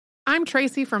I'm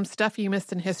Tracy from Stuff You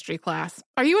Missed in History class.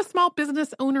 Are you a small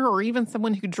business owner or even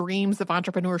someone who dreams of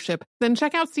entrepreneurship? Then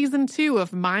check out Season 2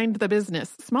 of Mind the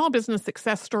Business, small business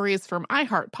success stories from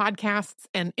iHeart Podcasts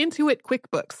and Intuit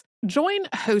QuickBooks. Join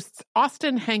hosts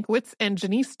Austin Hankwitz and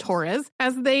Janice Torres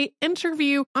as they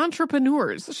interview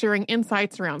entrepreneurs sharing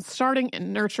insights around starting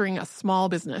and nurturing a small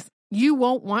business. You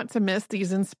won't want to miss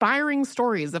these inspiring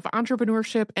stories of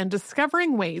entrepreneurship and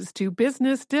discovering ways to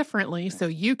business differently so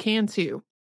you can too.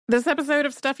 This episode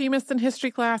of Stuff You Missed in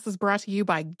History class is brought to you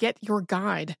by Get Your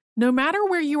Guide. No matter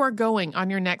where you are going on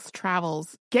your next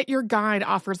travels, Get Your Guide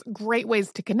offers great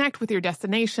ways to connect with your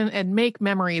destination and make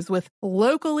memories with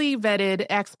locally vetted,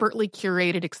 expertly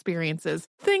curated experiences.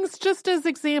 Things just as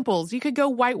examples. You could go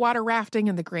whitewater rafting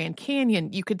in the Grand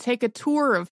Canyon. You could take a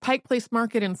tour of Pike Place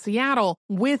Market in Seattle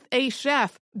with a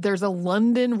chef. There's a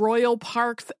London Royal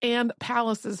Parks and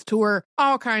Palaces tour.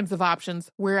 All kinds of options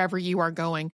wherever you are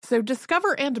going. So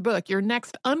discover and book your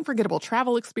next unforgettable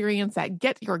travel experience at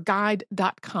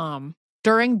getyourguide.com.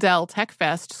 During Dell Tech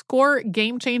Fest, score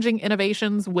game-changing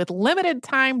innovations with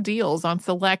limited-time deals on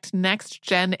select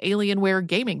next-gen Alienware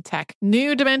gaming tech.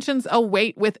 New dimensions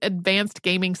await with advanced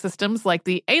gaming systems like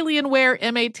the Alienware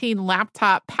M18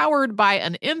 laptop powered by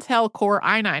an Intel Core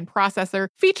i9 processor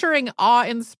featuring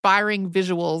awe-inspiring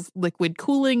visuals, liquid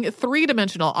cooling,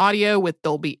 three-dimensional audio with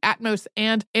Dolby Atmos,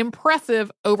 and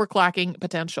impressive overclocking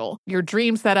potential. Your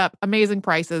dream setup, amazing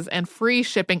prices, and free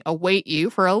shipping await you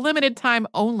for a limited time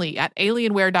only at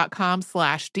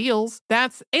alienware.com/deals.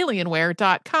 That's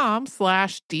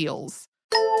alienware.com/deals.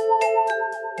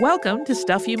 Welcome to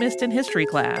Stuff You Missed in History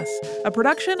class, a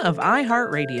production of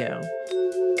iHeartRadio.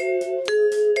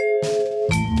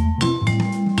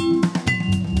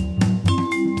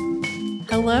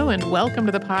 Hello and welcome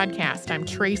to the podcast. I'm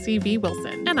Tracy V.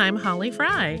 Wilson. And I'm Holly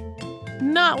Fry.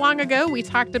 Not long ago, we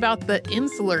talked about the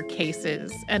insular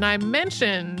cases, and I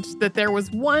mentioned that there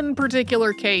was one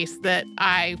particular case that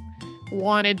I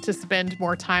wanted to spend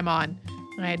more time on.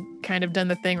 I had kind of done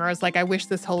the thing where I was like, I wish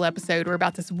this whole episode were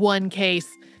about this one case.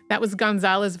 That was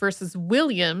Gonzales versus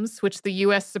Williams, which the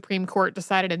U.S. Supreme Court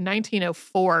decided in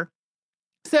 1904.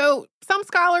 So some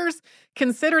scholars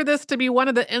consider this to be one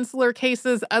of the insular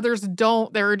cases. Others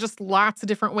don't. There are just lots of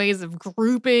different ways of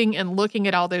grouping and looking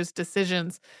at all those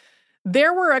decisions.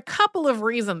 There were a couple of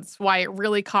reasons why it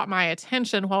really caught my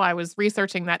attention while I was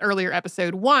researching that earlier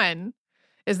episode. One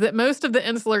is that most of the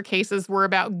insular cases were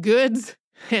about goods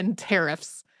and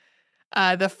tariffs.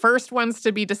 The first ones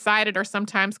to be decided are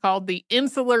sometimes called the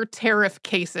insular tariff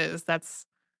cases. That's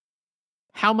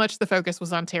how much the focus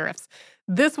was on tariffs.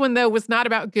 This one, though, was not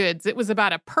about goods. It was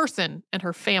about a person and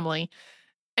her family.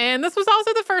 And this was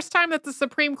also the first time that the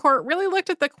Supreme Court really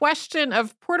looked at the question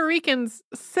of Puerto Ricans'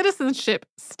 citizenship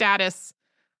status.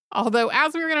 Although,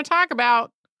 as we were going to talk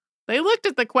about, they looked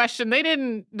at the question. They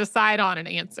didn't decide on an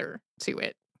answer to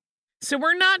it. So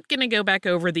we're not going to go back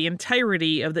over the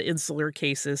entirety of the insular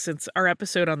cases since our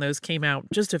episode on those came out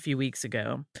just a few weeks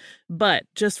ago. But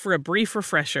just for a brief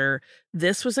refresher,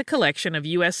 this was a collection of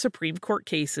U.S. Supreme Court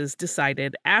cases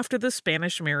decided after the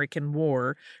Spanish-American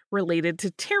War related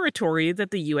to territory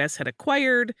that the U.S. had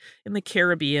acquired in the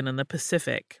Caribbean and the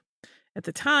Pacific. At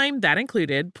the time, that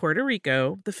included Puerto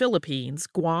Rico, the Philippines,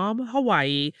 Guam,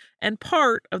 Hawaii, and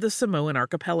part of the Samoan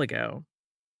archipelago.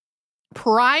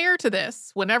 Prior to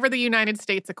this, whenever the United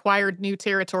States acquired new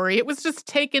territory, it was just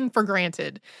taken for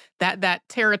granted that that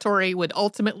territory would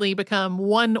ultimately become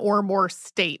one or more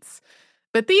states.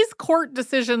 But these court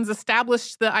decisions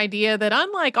established the idea that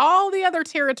unlike all the other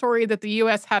territory that the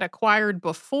U.S. had acquired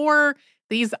before,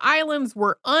 these islands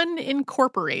were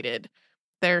unincorporated.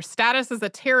 Their status as a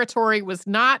territory was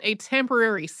not a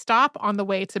temporary stop on the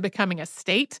way to becoming a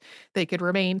state. They could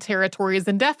remain territories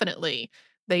indefinitely.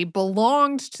 They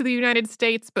belonged to the United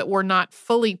States, but were not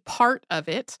fully part of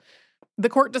it. The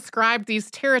court described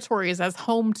these territories as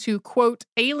home to, quote,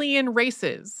 alien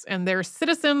races, and their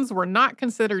citizens were not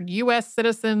considered U.S.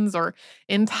 citizens or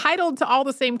entitled to all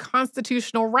the same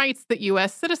constitutional rights that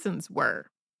U.S. citizens were.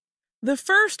 The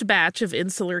first batch of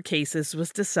insular cases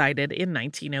was decided in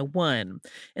 1901,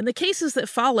 and the cases that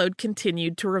followed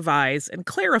continued to revise and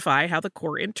clarify how the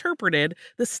court interpreted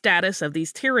the status of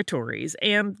these territories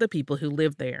and the people who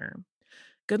lived there.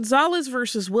 Gonzales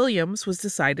versus Williams was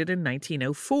decided in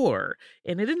 1904,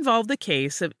 and it involved the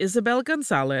case of Isabel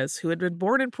Gonzales, who had been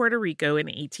born in Puerto Rico in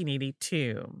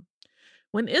 1882.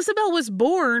 When Isabel was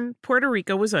born, Puerto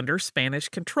Rico was under Spanish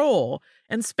control,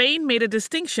 and Spain made a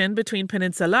distinction between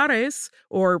peninsulares,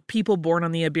 or people born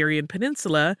on the Iberian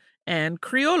Peninsula, and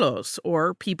criollos,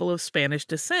 or people of Spanish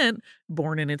descent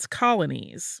born in its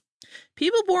colonies.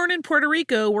 People born in Puerto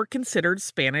Rico were considered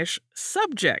Spanish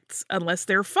subjects unless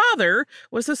their father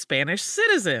was a Spanish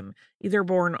citizen, either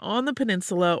born on the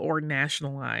peninsula or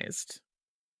nationalized.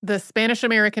 The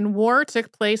Spanish-American War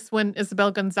took place when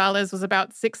Isabel González was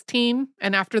about 16,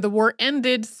 and after the war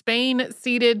ended, Spain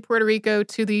ceded Puerto Rico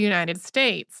to the United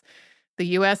States. The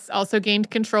U.S. also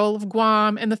gained control of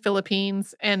Guam and the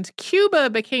Philippines, and Cuba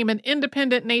became an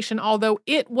independent nation, although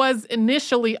it was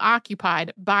initially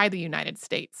occupied by the United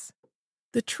States.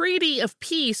 The Treaty of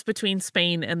Peace between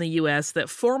Spain and the U.S. that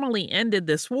formally ended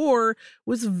this war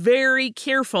was very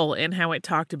careful in how it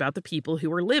talked about the people who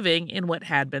were living in what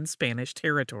had been Spanish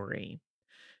territory.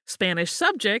 Spanish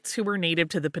subjects who were native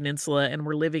to the peninsula and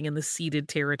were living in the ceded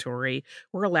territory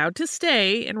were allowed to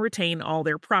stay and retain all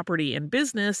their property and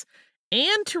business,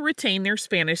 and to retain their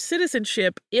Spanish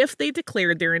citizenship if they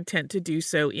declared their intent to do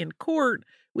so in court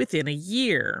within a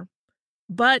year.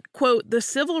 But, quote, the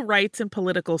civil rights and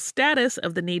political status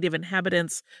of the native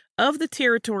inhabitants of the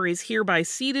territories hereby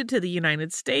ceded to the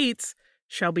United States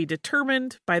shall be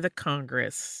determined by the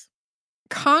Congress.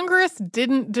 Congress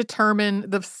didn't determine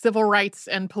the civil rights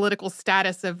and political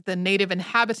status of the native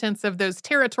inhabitants of those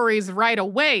territories right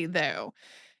away, though.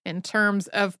 In terms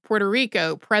of Puerto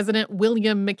Rico, President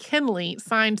William McKinley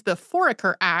signed the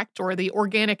Foraker Act, or the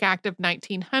Organic Act of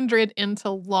 1900, into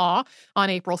law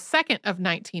on April 2nd of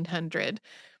 1900.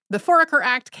 The Foraker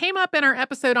Act came up in our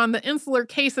episode on the insular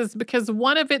cases because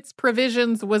one of its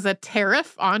provisions was a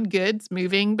tariff on goods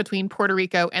moving between Puerto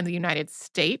Rico and the United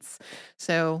States.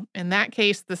 So in that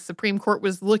case, the Supreme Court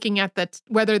was looking at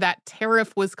whether that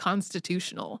tariff was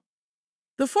constitutional.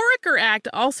 The Foraker Act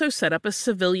also set up a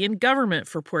civilian government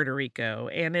for Puerto Rico,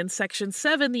 and in Section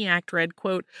 7, the act read,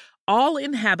 quote, all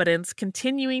inhabitants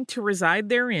continuing to reside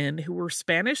therein who were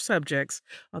Spanish subjects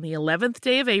on the 11th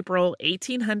day of April,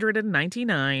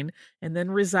 1899, and then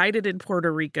resided in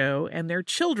Puerto Rico, and their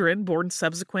children born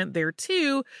subsequent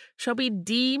thereto, shall be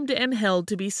deemed and held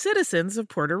to be citizens of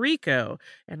Puerto Rico,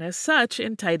 and as such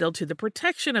entitled to the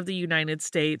protection of the United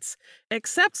States,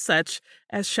 except such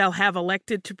as shall have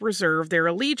elected to preserve their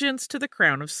allegiance to the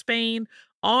Crown of Spain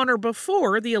on or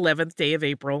before the 11th day of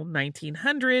April,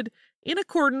 1900, in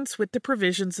accordance with the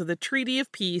provisions of the Treaty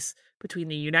of Peace between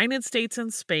the United States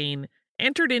and Spain,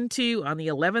 entered into on the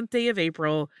 11th day of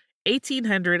April,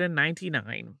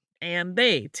 1899, and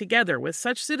they, together with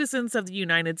such citizens of the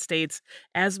United States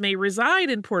as may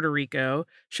reside in Puerto Rico,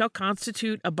 shall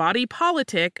constitute a body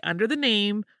politic under the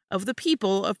name of the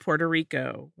people of Puerto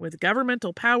Rico, with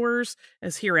governmental powers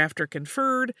as hereafter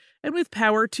conferred, and with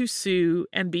power to sue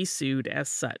and be sued as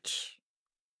such.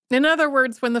 In other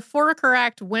words, when the Foraker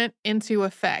Act went into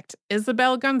effect,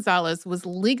 Isabel González was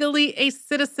legally a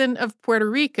citizen of Puerto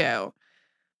Rico.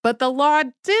 But the law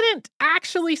didn't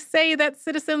actually say that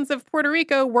citizens of Puerto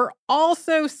Rico were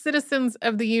also citizens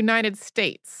of the United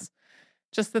States,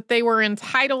 just that they were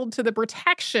entitled to the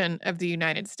protection of the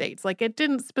United States. Like, it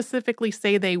didn't specifically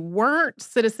say they weren't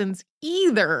citizens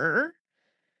either.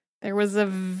 There was a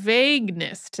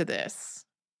vagueness to this.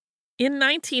 In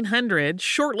 1900,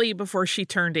 shortly before she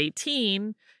turned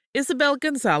 18, Isabel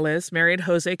González married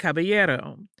José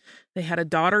Caballero. They had a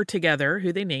daughter together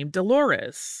who they named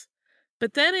Dolores.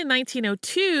 But then in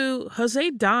 1902,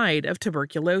 José died of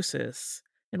tuberculosis.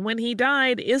 And when he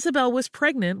died, Isabel was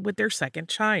pregnant with their second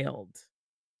child.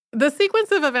 The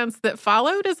sequence of events that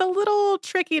followed is a little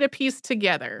tricky to piece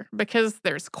together because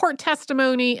there's court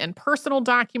testimony and personal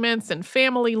documents and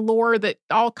family lore that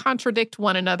all contradict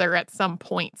one another at some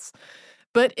points.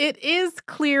 But it is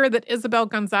clear that Isabel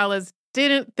González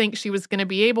didn't think she was going to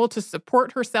be able to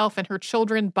support herself and her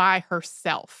children by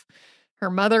herself. Her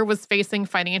mother was facing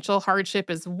financial hardship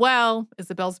as well.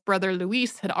 Isabel's brother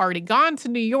Luis had already gone to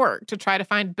New York to try to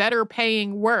find better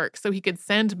paying work so he could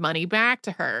send money back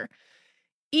to her.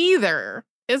 Either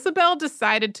Isabel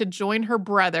decided to join her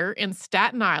brother in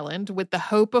Staten Island with the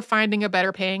hope of finding a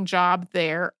better paying job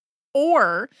there,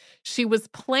 or she was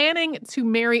planning to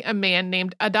marry a man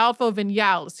named Adolfo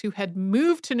Viñals who had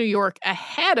moved to New York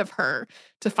ahead of her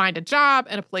to find a job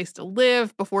and a place to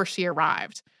live before she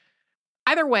arrived.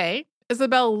 Either way,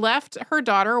 Isabel left her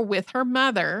daughter with her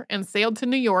mother and sailed to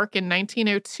New York in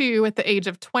 1902 at the age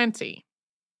of 20.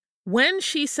 When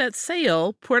she set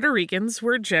sail, Puerto Ricans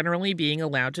were generally being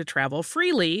allowed to travel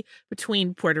freely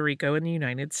between Puerto Rico and the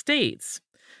United States.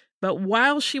 But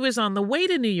while she was on the way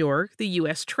to New York, the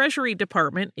U.S. Treasury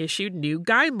Department issued new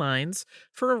guidelines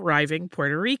for arriving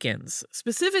Puerto Ricans,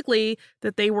 specifically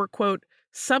that they were, quote,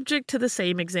 subject to the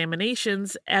same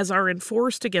examinations as are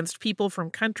enforced against people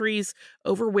from countries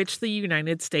over which the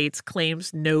United States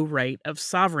claims no right of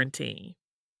sovereignty.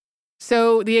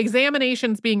 So the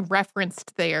examinations being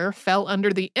referenced there fell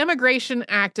under the Immigration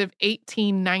Act of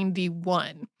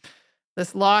 1891.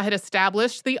 This law had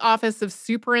established the Office of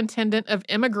Superintendent of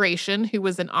Immigration, who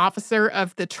was an officer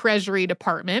of the Treasury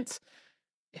Department.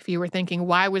 If you were thinking,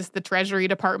 why was the Treasury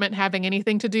Department having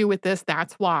anything to do with this?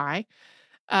 That's why.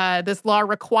 This law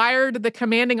required the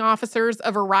commanding officers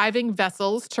of arriving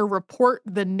vessels to report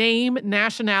the name,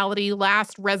 nationality,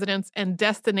 last residence, and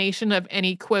destination of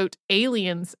any, quote,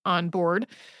 aliens on board.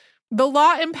 The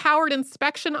law empowered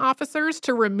inspection officers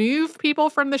to remove people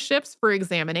from the ships for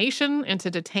examination and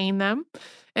to detain them.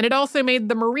 And it also made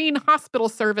the Marine Hospital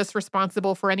Service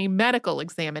responsible for any medical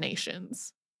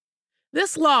examinations.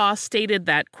 This law stated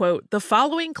that, quote, the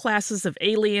following classes of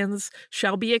aliens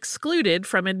shall be excluded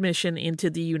from admission into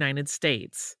the United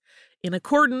States, in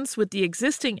accordance with the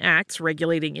existing acts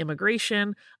regulating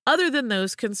immigration other than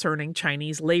those concerning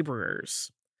Chinese laborers.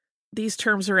 These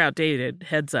terms are outdated,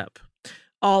 heads up.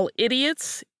 All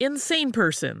idiots, insane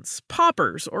persons,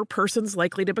 paupers, or persons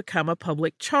likely to become a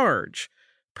public charge,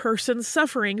 persons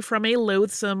suffering from a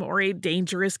loathsome or a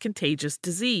dangerous contagious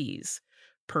disease,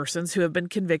 persons who have been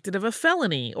convicted of a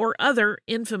felony or other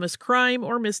infamous crime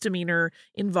or misdemeanor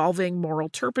involving moral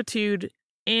turpitude,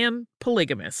 and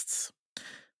polygamists.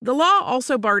 The law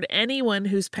also barred anyone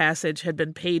whose passage had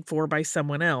been paid for by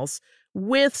someone else,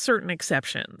 with certain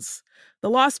exceptions. The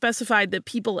law specified that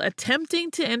people attempting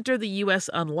to enter the U.S.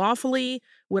 unlawfully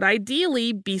would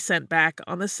ideally be sent back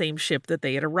on the same ship that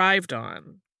they had arrived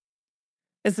on.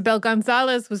 Isabel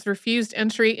González was refused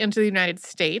entry into the United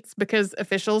States because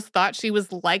officials thought she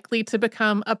was likely to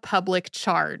become a public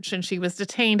charge, and she was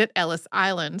detained at Ellis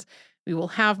Island. We will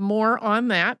have more on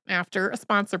that after a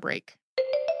sponsor break.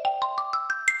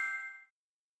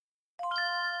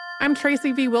 I'm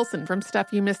Tracy V. Wilson from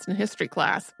Stuff You Missed in History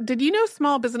Class. Did you know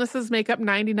small businesses make up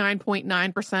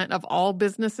 99.9% of all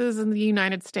businesses in the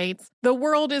United States? The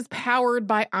world is powered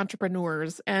by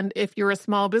entrepreneurs, and if you're a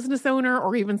small business owner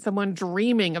or even someone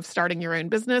dreaming of starting your own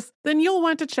business, then you'll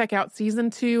want to check out Season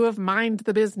 2 of Mind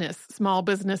the Business, Small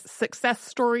Business Success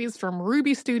Stories from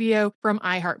Ruby Studio, from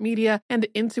iHeartMedia, and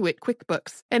Intuit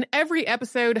QuickBooks. And every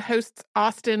episode, hosts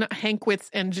Austin Hankwitz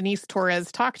and Janice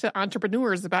Torres talk to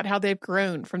entrepreneurs about how they've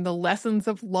grown from the lessons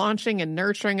of launching and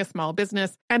nurturing a small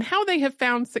business and how they have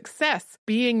found success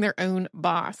being their own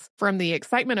boss. From the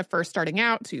excitement of first starting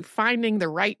out to finding the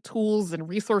right tools and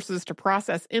resources to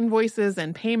process invoices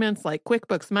and payments like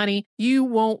QuickBooks Money, you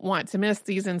won't want to miss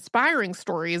these inspiring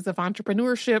stories of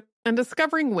entrepreneurship and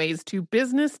discovering ways to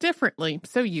business differently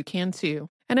so you can too.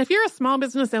 And if you're a small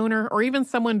business owner or even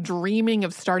someone dreaming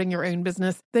of starting your own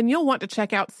business, then you'll want to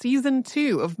check out Season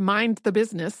 2 of Mind the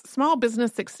Business, Small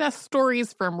Business Success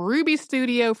Stories from Ruby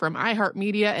Studio, from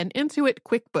iHeartMedia, and Intuit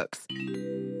QuickBooks.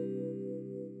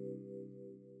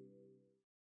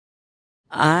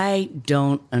 I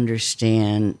don't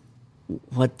understand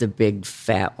what the big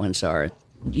fat ones are.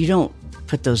 You don't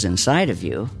put those inside of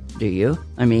you, do you?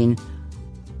 I mean,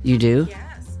 you do?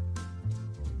 Yes.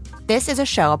 This is a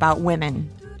show about women.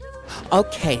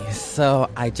 Okay, so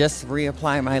I just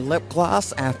reapplied my lip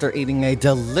gloss after eating a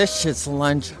delicious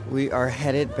lunch. We are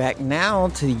headed back now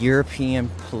to European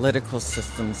Political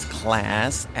Systems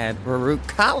class at Baruch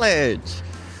College.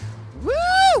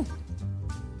 Woo!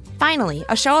 Finally,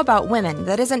 a show about women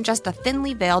that isn't just a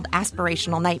thinly veiled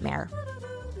aspirational nightmare.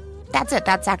 That's it.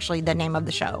 That's actually the name of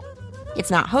the show.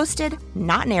 It's not hosted,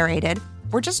 not narrated.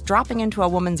 We're just dropping into a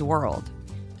woman's world.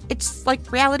 It's like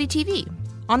reality TV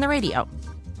on the radio.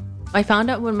 I found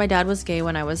out when my dad was gay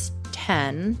when I was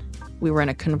 10. We were in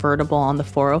a convertible on the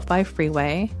 405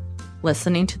 freeway,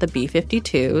 listening to the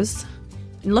B-52s.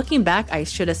 And looking back, I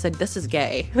should have said, this is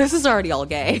gay. This is already all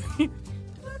gay.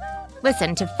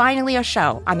 Listen to Finally a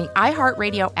Show on the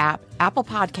iHeartRadio app, Apple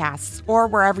Podcasts, or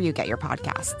wherever you get your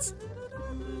podcasts.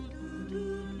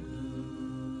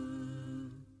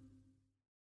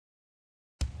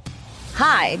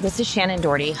 Hi, this is Shannon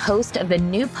Doherty, host of the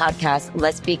new podcast,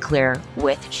 Let's Be Clear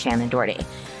with Shannon Doherty.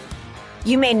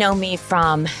 You may know me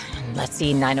from,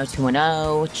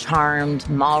 90210, Charmed,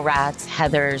 Mallrats,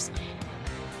 Heathers.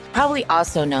 Probably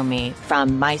also know me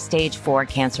from my stage 4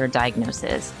 cancer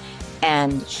diagnosis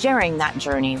and sharing that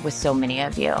journey with so many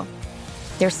of you.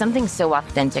 There's something so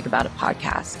authentic about a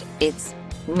podcast. It's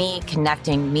me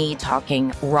connecting, me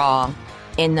talking raw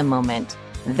in the moment.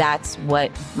 That's what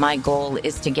my goal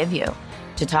is to give you,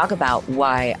 to talk about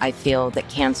why I feel that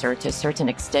cancer, to a certain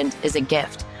extent, is a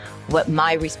gift, what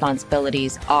my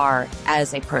responsibilities are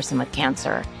as a person with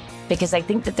cancer, because I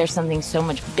think that there's something so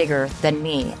much bigger than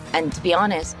me. And to be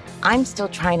honest, I'm still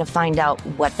trying to find out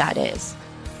what that is.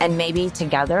 And maybe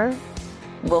together,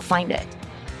 we'll find it.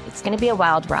 It's going to be a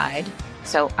wild ride.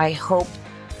 So I hope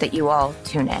that you all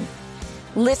tune in.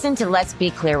 Listen to Let's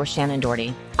Be Clear with Shannon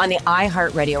Doherty on the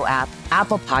iHeartRadio app,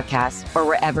 Apple Podcasts, or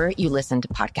wherever you listen to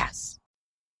podcasts.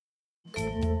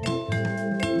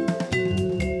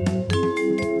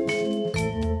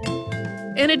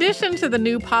 In addition to the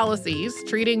new policies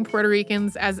treating Puerto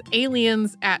Ricans as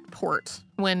aliens at port,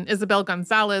 when Isabel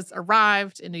González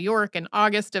arrived in New York in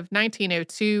August of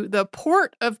 1902, the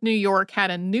Port of New York had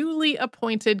a newly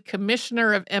appointed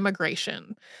commissioner of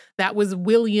immigration. That was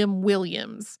William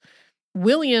Williams.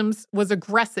 Williams was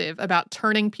aggressive about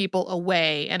turning people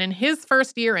away, and in his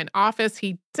first year in office,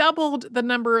 he doubled the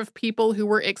number of people who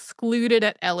were excluded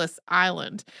at Ellis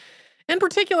Island. In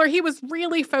particular, he was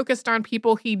really focused on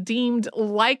people he deemed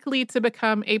likely to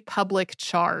become a public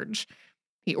charge.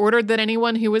 He ordered that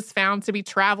anyone who was found to be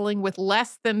traveling with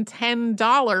less than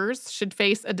 $10 should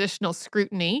face additional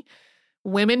scrutiny.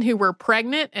 Women who were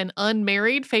pregnant and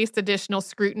unmarried faced additional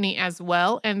scrutiny as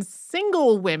well, and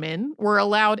single women were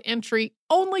allowed entry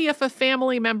only if a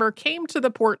family member came to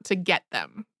the port to get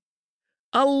them.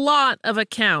 A lot of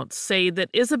accounts say that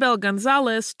Isabel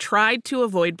González tried to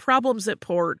avoid problems at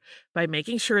port by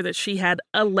making sure that she had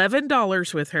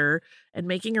 $11 with her and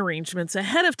making arrangements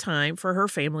ahead of time for her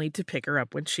family to pick her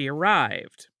up when she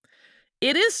arrived.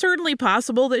 It is certainly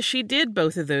possible that she did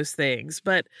both of those things,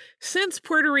 but since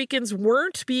Puerto Ricans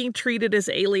weren't being treated as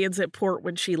aliens at port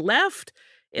when she left,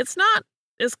 it's not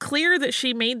as clear that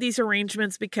she made these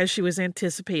arrangements because she was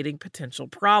anticipating potential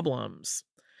problems.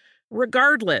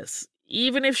 Regardless,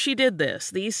 even if she did this,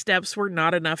 these steps were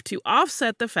not enough to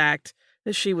offset the fact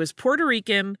that she was Puerto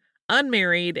Rican,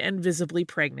 unmarried, and visibly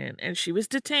pregnant, and she was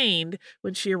detained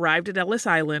when she arrived at Ellis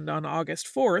Island on August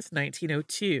 4th,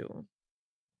 1902.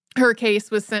 Her case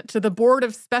was sent to the Board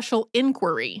of Special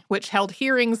Inquiry, which held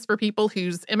hearings for people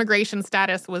whose immigration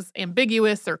status was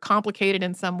ambiguous or complicated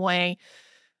in some way.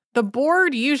 The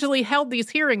board usually held these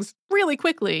hearings really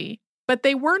quickly, but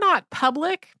they were not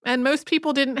public, and most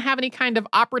people didn't have any kind of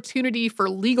opportunity for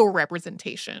legal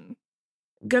representation.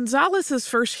 González's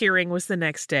first hearing was the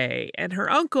next day, and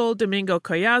her uncle, Domingo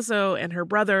Collazo, and her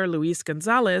brother, Luis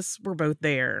González, were both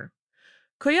there.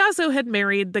 Collazo had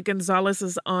married the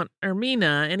González's aunt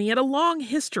Ermina, and he had a long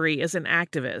history as an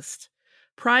activist.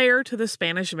 Prior to the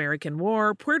Spanish-American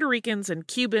War, Puerto Ricans and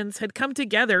Cubans had come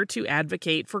together to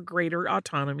advocate for greater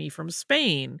autonomy from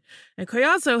Spain, and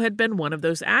Collazo had been one of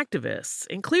those activists,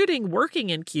 including working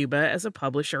in Cuba as a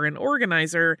publisher and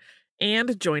organizer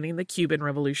and joining the Cuban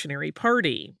Revolutionary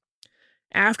Party.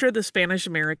 After the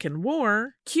Spanish-American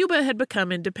War, Cuba had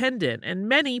become independent, and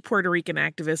many Puerto Rican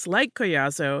activists like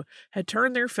Collazo had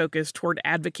turned their focus toward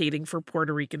advocating for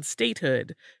Puerto Rican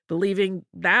statehood, believing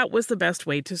that was the best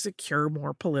way to secure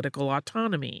more political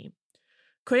autonomy.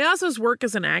 Collazo's work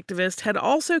as an activist had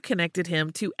also connected him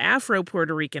to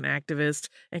Afro-Puerto Rican activist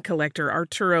and collector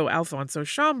Arturo Alfonso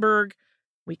Schomburg.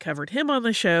 We covered him on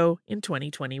the show in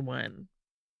 2021.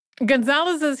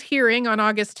 González's hearing on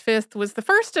August 5th was the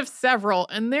first of several,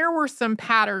 and there were some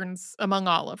patterns among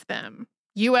all of them.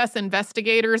 U.S.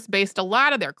 investigators based a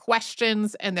lot of their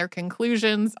questions and their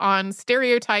conclusions on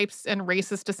stereotypes and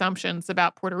racist assumptions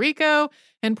about Puerto Rico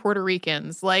and Puerto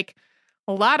Ricans. Like,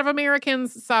 a lot of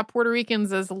Americans saw Puerto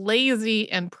Ricans as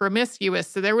lazy and promiscuous,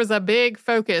 so there was a big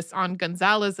focus on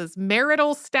González's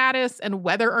marital status and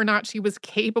whether or not she was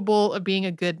capable of being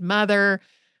a good mother.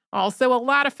 Also, a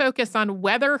lot of focus on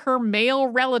whether her male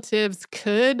relatives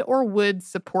could or would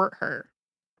support her.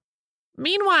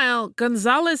 Meanwhile,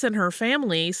 González and her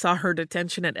family saw her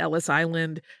detention at Ellis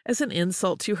Island as an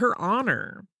insult to her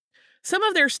honor. Some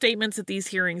of their statements at these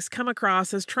hearings come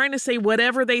across as trying to say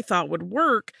whatever they thought would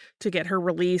work to get her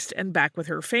released and back with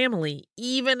her family,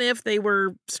 even if they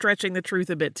were stretching the truth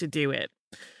a bit to do it.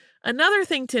 Another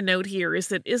thing to note here is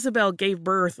that Isabel gave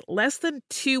birth less than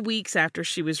 2 weeks after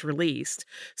she was released,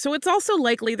 so it's also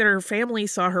likely that her family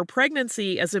saw her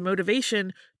pregnancy as a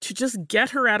motivation to just get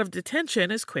her out of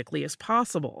detention as quickly as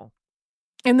possible.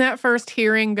 In that first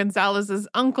hearing, González's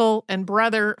uncle and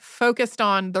brother focused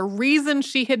on the reason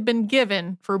she had been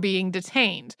given for being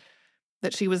detained,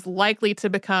 that she was likely to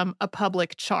become a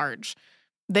public charge.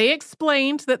 They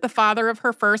explained that the father of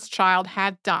her first child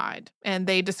had died, and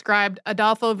they described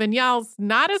Adolfo Viñals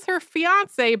not as her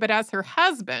fiancé, but as her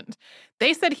husband.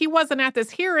 They said he wasn't at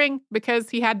this hearing because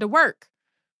he had to work.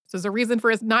 So there's a reason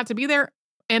for us not to be there,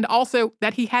 and also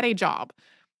that he had a job.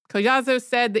 Collazo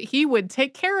said that he would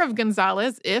take care of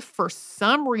González if, for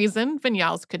some reason,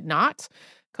 Viñals could not.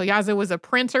 Collazo was a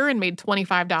printer and made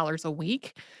 $25 a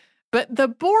week. But the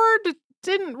board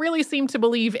didn't really seem to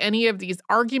believe any of these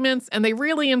arguments, and they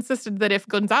really insisted that if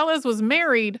González was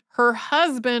married, her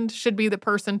husband should be the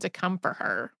person to come for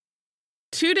her.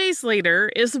 2 days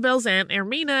later, Isabel's aunt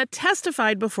Ermina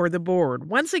testified before the board,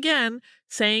 once again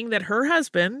saying that her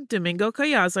husband, Domingo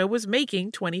Collazo, was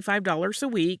making $25 a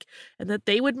week and that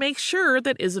they would make sure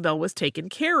that Isabel was taken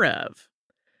care of.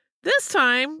 This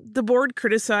time, the board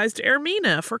criticized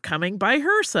Ermina for coming by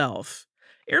herself.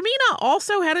 Ermina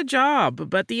also had a job,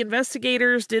 but the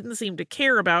investigators didn't seem to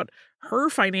care about her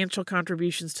financial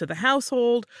contributions to the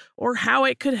household or how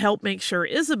it could help make sure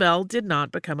Isabel did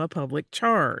not become a public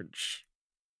charge.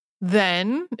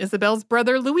 Then, Isabel's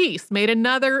brother Luis made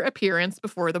another appearance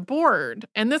before the board,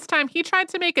 and this time he tried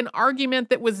to make an argument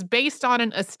that was based on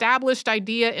an established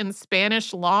idea in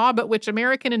Spanish law, but which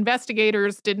American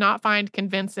investigators did not find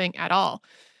convincing at all.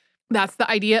 That's the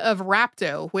idea of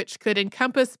rapto, which could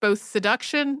encompass both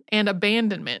seduction and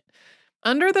abandonment.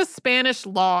 Under the Spanish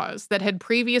laws that had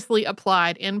previously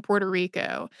applied in Puerto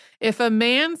Rico, if a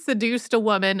man seduced a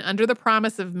woman under the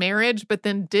promise of marriage but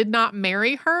then did not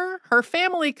marry her, her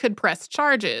family could press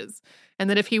charges. And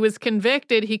that if he was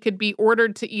convicted, he could be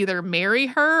ordered to either marry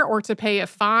her or to pay a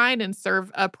fine and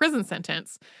serve a prison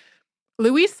sentence.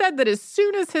 Luis said that as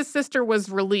soon as his sister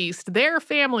was released, their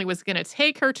family was going to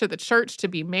take her to the church to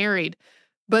be married.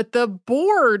 But the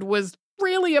board was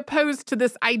really opposed to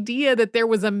this idea that there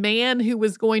was a man who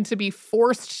was going to be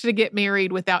forced to get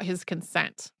married without his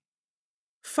consent.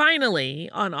 Finally,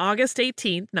 on August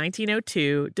 18,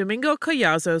 1902, Domingo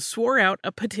Collazo swore out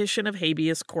a petition of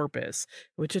habeas corpus,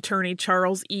 which attorney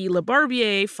Charles E.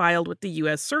 LaBarbier filed with the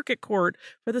U.S. Circuit Court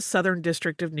for the Southern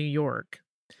District of New York.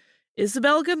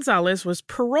 Isabel Gonzales was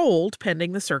paroled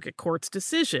pending the Circuit Court's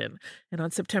decision, and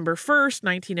on September 1,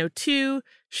 1902,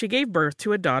 she gave birth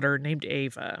to a daughter named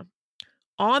Ava.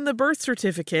 On the birth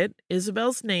certificate,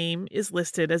 Isabel's name is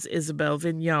listed as Isabel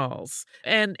Viñals,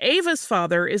 and Ava's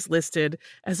father is listed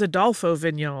as Adolfo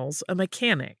Viñals, a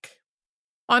mechanic.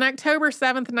 On October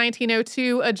 7,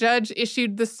 1902, a judge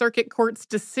issued the Circuit Court's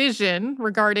decision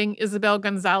regarding Isabel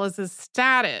Gonzalez's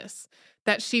status,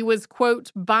 that she was,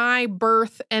 quote, by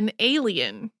birth an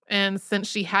alien, and since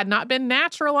she had not been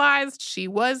naturalized, she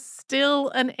was still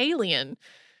an alien.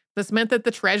 This meant that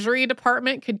the Treasury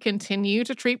Department could continue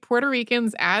to treat Puerto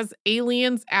Ricans as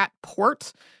aliens at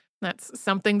port. That's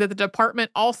something that the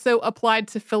department also applied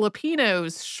to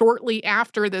Filipinos shortly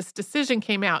after this decision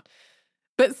came out.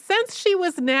 But since she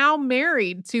was now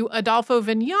married to Adolfo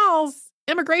Viñals,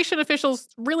 immigration officials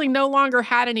really no longer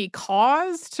had any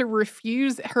cause to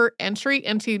refuse her entry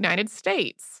into the United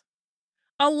States.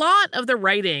 A lot of the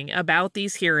writing about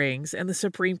these hearings and the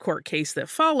Supreme Court case that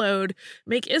followed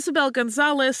make Isabel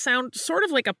Gonzales sound sort of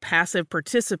like a passive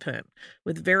participant,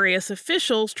 with various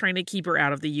officials trying to keep her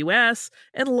out of the U.S.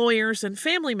 and lawyers and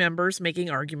family members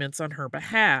making arguments on her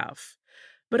behalf.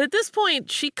 But at this point,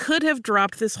 she could have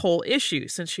dropped this whole issue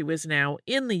since she was now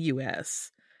in the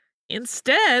U.S.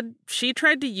 Instead, she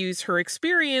tried to use her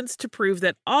experience to prove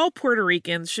that all Puerto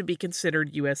Ricans should be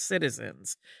considered U.S.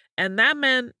 citizens, and that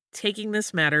meant taking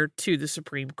this matter to the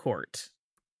Supreme Court.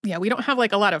 Yeah, we don't have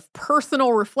like a lot of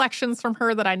personal reflections from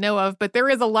her that I know of, but there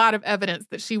is a lot of evidence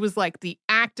that she was like the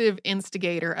active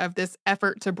instigator of this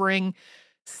effort to bring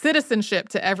citizenship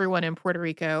to everyone in Puerto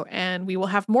Rico. And we will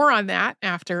have more on that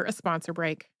after a sponsor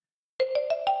break.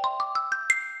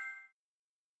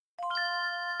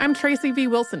 I'm Tracy V.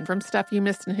 Wilson from Stuff You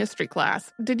Missed in History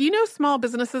Class. Did you know small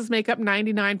businesses make up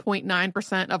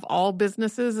 99.9% of all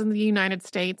businesses in the United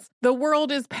States? The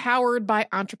world is powered by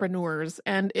entrepreneurs,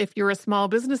 and if you're a small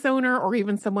business owner or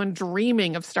even someone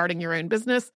dreaming of starting your own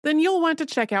business, then you'll want to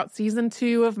check out Season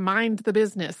 2 of Mind the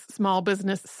Business, Small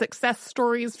Business Success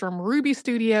Stories from Ruby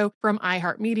Studio, from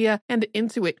iHeartMedia, and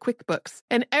Intuit QuickBooks.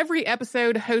 And every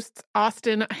episode, hosts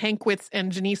Austin Hankwitz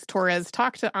and Janice Torres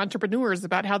talk to entrepreneurs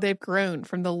about how they've grown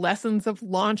from the lessons of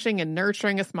launching and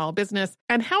nurturing a small business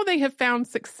and how they have found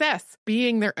success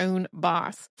being their own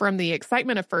boss. From the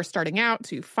excitement of first starting out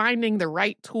to finding the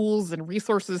right tools and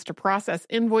resources to process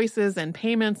invoices and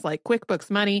payments like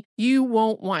QuickBooks Money, you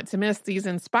won't want to miss these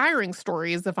inspiring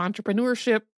stories of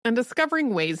entrepreneurship and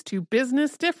discovering ways to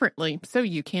business differently so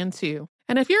you can too.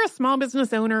 And if you're a small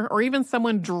business owner or even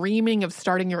someone dreaming of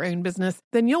starting your own business,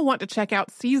 then you'll want to check out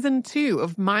Season 2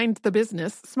 of Mind the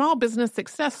Business, Small Business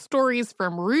Success Stories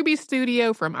from Ruby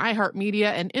Studio, from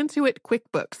iHeartMedia, and Intuit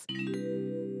QuickBooks.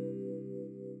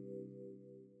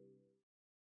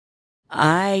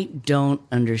 I don't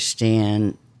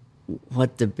understand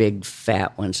what the big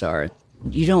fat ones are.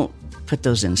 You don't put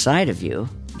those inside of you,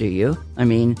 do you? I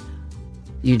mean,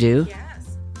 you do?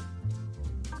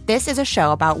 This is a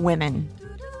show about women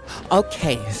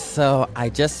Okay, so I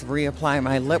just reapplied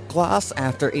my lip gloss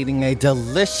after eating a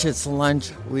delicious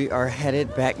lunch. We are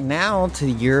headed back now to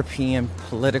European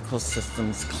Political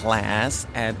Systems class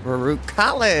at Baruch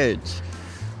College.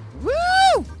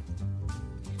 Woo!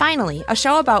 Finally, a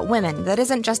show about women that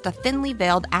isn't just a thinly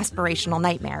veiled aspirational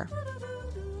nightmare.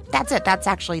 That's it. That's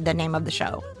actually the name of the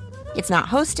show. It's not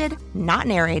hosted, not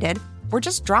narrated. We're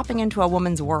just dropping into a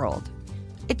woman's world.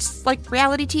 It's like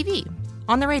reality TV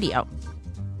on the radio.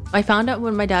 I found out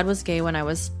when my dad was gay when I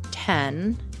was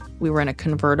 10. We were in a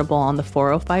convertible on the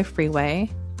 405 freeway,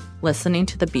 listening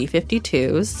to the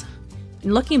B-52s.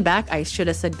 And looking back, I should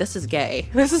have said, this is gay.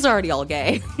 This is already all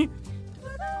gay.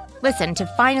 Listen to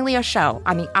Finally a Show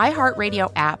on the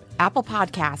iHeartRadio app, Apple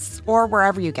Podcasts, or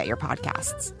wherever you get your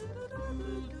podcasts.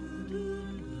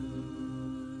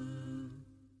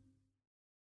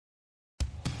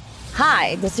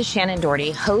 Hi, this is Shannon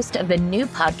Doherty, host of the new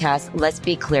podcast, Let's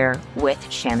Be Clear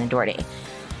with Shannon Doherty.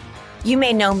 You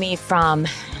may know me from,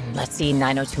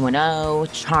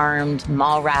 90210, Charmed,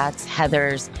 Mallrats,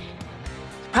 Heathers.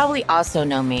 Probably also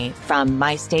know me from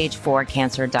my stage 4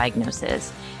 cancer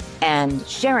diagnosis and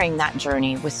sharing that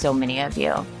journey with so many of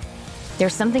you.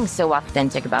 There's something so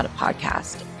authentic about a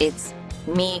podcast. It's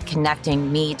me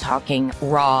connecting, me talking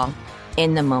raw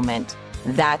in the moment.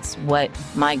 That's what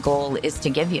my goal is to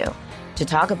give you, to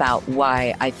talk about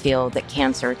why I feel that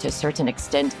cancer, to a certain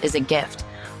extent, is a gift,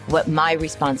 what my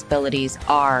responsibilities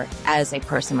are as a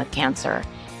person with cancer,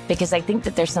 because I think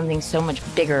that there's something so much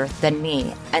bigger than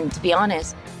me. And to be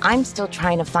honest, I'm still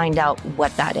trying to find out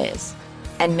what that is.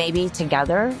 And maybe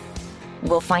together,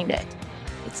 we'll find it.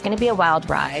 It's going to be a wild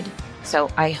ride,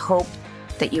 so I hope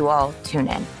that you all tune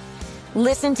in.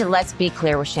 Listen to Let's Be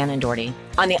Clear with Shannon Doherty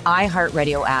on the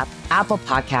iHeartRadio app, Apple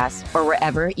Podcasts, or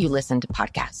wherever you listen to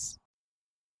podcasts.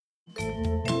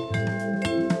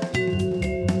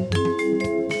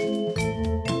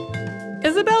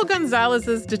 Isabel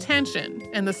González's detention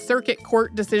and the circuit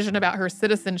court decision about her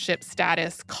citizenship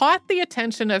status caught the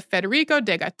attention of Federico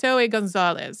de Gato y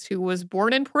González, who was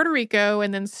born in Puerto Rico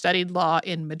and then studied law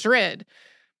in Madrid.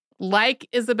 Like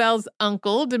Isabel's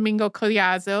uncle, Domingo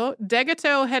Collazo, de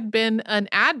Gato had been an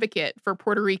advocate for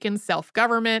Puerto Rican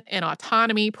self-government and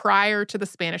autonomy prior to the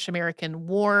Spanish-American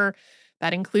War.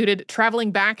 That included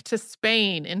traveling back to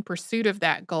Spain in pursuit of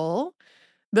that goal.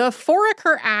 The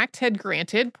Foraker Act had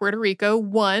granted Puerto Rico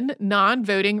one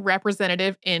non-voting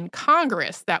representative in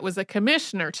Congress. That was a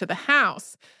commissioner to the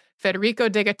House. Federico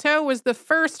de Gato was the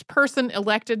first person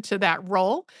elected to that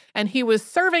role, and he was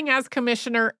serving as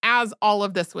commissioner as all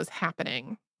of this was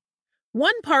happening.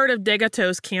 One part of de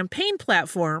Gato's campaign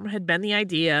platform had been the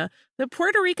idea that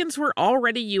Puerto Ricans were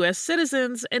already U.S.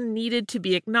 citizens and needed to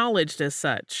be acknowledged as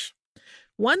such.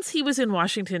 Once he was in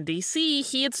Washington, D.C.,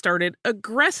 he had started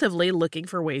aggressively looking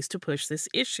for ways to push this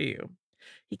issue.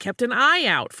 He kept an eye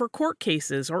out for court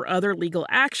cases or other legal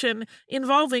action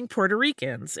involving Puerto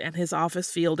Ricans, and his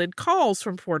office fielded calls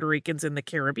from Puerto Ricans in the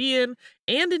Caribbean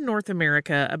and in North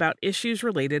America about issues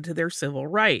related to their civil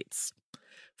rights.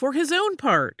 For his own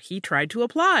part, he tried to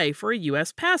apply for a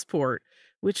U.S. passport,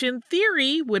 which in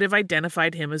theory would have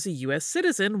identified him as a U.S.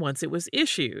 citizen once it was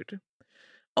issued.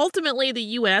 Ultimately, the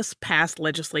U.S. passed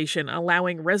legislation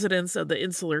allowing residents of the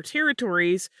insular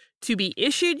territories to be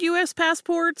issued U.S.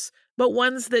 passports, but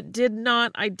ones that did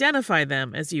not identify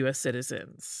them as U.S.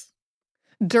 citizens.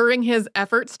 During his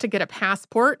efforts to get a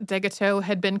passport, de Gato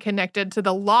had been connected to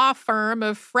the law firm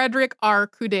of Frederick R.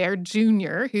 Couder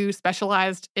Jr., who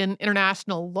specialized in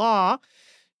international law.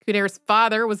 Couder's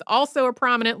father was also a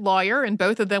prominent lawyer, and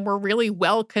both of them were really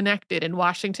well connected in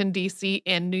Washington, D.C.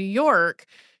 and New York.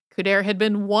 Couder had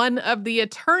been one of the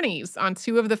attorneys on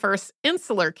two of the first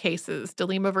insular cases,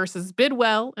 DeLima versus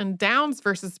Bidwell and Downs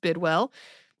versus Bidwell.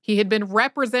 He had been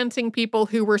representing people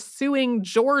who were suing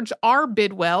George R.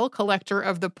 Bidwell, collector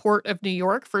of the Port of New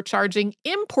York, for charging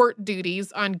import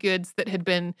duties on goods that had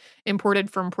been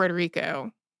imported from Puerto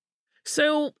Rico.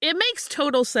 So it makes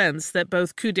total sense that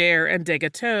both Couder and de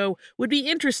Gato would be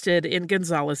interested in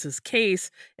Gonzalez's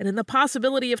case and in the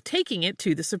possibility of taking it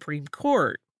to the Supreme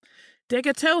Court. De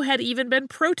Gato had even been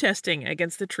protesting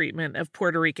against the treatment of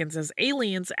Puerto Ricans as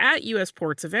aliens at U.S.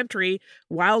 ports of entry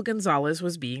while González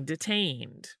was being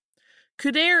detained.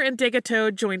 Couder and de Gato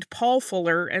joined Paul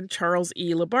Fuller and Charles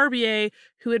E. LaBarbier,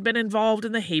 who had been involved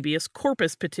in the habeas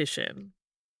corpus petition.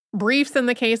 Briefs in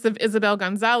the case of Isabel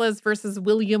González versus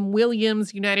William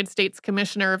Williams, United States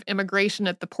Commissioner of Immigration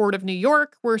at the Port of New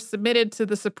York, were submitted to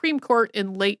the Supreme Court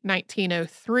in late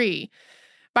 1903.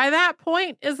 By that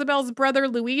point, Isabel's brother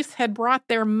Luis had brought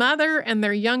their mother and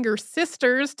their younger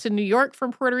sisters to New York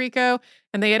from Puerto Rico,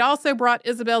 and they had also brought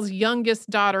Isabel's youngest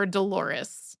daughter,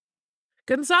 Dolores.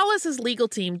 Gonzalez's legal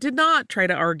team did not try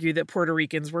to argue that Puerto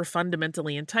Ricans were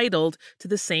fundamentally entitled to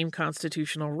the same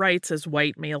constitutional rights as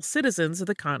white male citizens of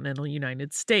the continental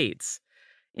United States.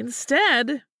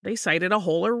 Instead, they cited a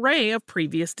whole array of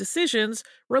previous decisions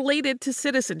related to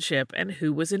citizenship and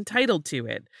who was entitled to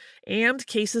it, and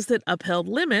cases that upheld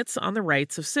limits on the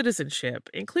rights of citizenship,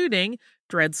 including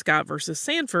Dred Scott v.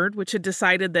 Sanford, which had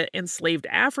decided that enslaved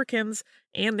Africans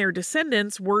and their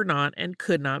descendants were not and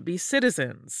could not be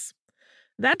citizens.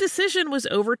 That decision was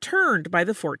overturned by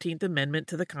the 14th Amendment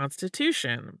to the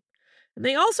Constitution. And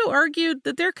they also argued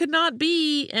that there could not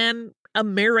be an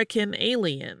American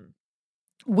alien.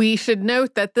 We should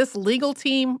note that this legal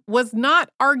team was not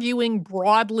arguing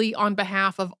broadly on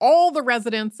behalf of all the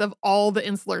residents of all the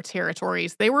insular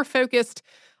territories. They were focused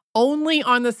only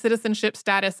on the citizenship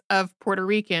status of Puerto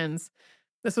Ricans.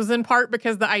 This was in part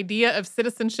because the idea of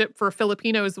citizenship for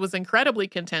Filipinos was incredibly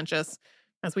contentious.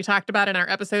 As we talked about in our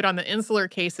episode on the insular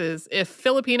cases, if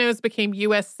Filipinos became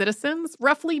U.S. citizens,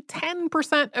 roughly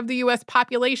 10% of the U.S.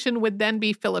 population would then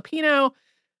be Filipino.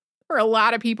 A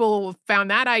lot of people found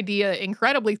that idea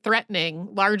incredibly threatening,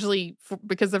 largely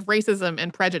because of racism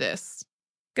and prejudice.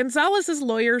 Gonzalez's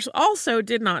lawyers also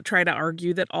did not try to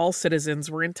argue that all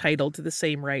citizens were entitled to the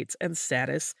same rights and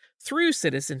status through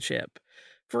citizenship.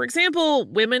 For example,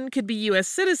 women could be U.S.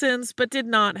 citizens but did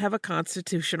not have a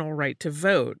constitutional right to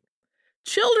vote.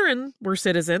 Children were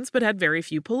citizens but had very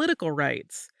few political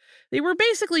rights. They were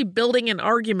basically building an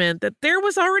argument that there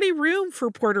was already room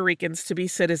for Puerto Ricans to be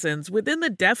citizens within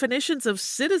the definitions of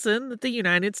citizen that the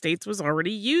United States was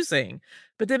already using,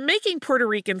 but that making Puerto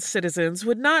Ricans citizens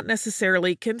would not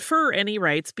necessarily confer any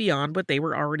rights beyond what they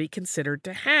were already considered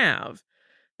to have.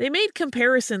 They made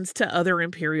comparisons to other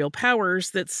imperial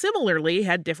powers that similarly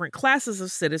had different classes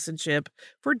of citizenship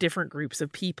for different groups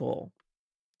of people.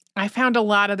 I found a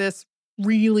lot of this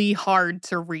really hard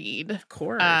to read. Of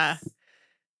course.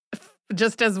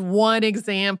 Just as one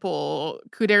example,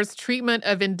 Couder's treatment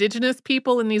of indigenous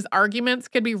people in these arguments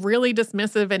could be really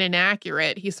dismissive and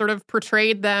inaccurate. He sort of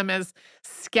portrayed them as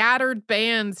scattered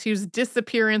bands whose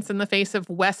disappearance in the face of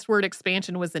westward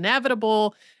expansion was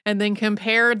inevitable, and then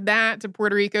compared that to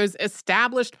Puerto Rico's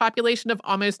established population of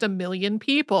almost 1 million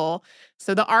people.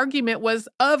 So the argument was,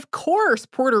 of course,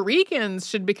 Puerto Ricans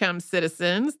should become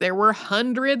citizens. There were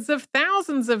hundreds of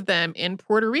thousands of them in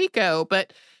Puerto Rico,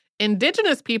 but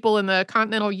indigenous people in the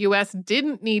continental U.S.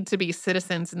 didn't need to be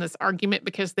citizens in this argument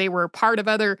because they were part of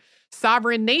other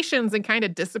sovereign nations and kind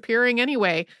of disappearing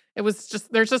anyway. There's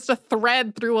just a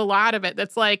thread through a lot of it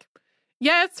that's like,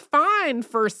 yeah, it's fine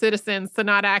for citizens to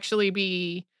not actually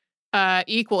be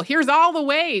equal. Here's all the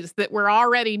ways that we're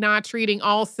already not treating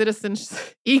all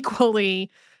citizens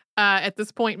equally. At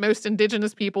this point, most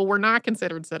indigenous people were not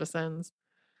considered citizens.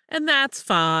 And that's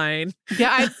fine.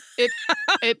 Yeah,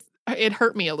 it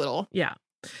hurt me a little. Yeah.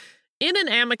 In an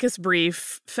amicus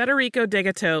brief, Federico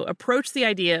Degato approached the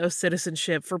idea of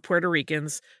citizenship for Puerto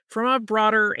Ricans from a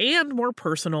broader and more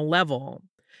personal level.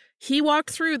 He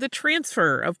walked through the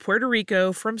transfer of Puerto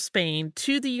Rico from Spain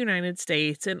to the United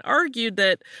States and argued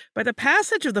that by the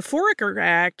passage of the Foraker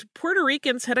Act, Puerto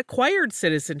Ricans had acquired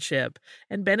citizenship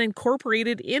and been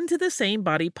incorporated into the same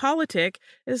body politic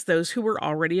as those who were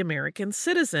already American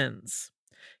citizens.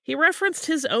 He referenced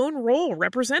his own role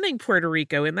representing Puerto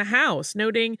Rico in the House,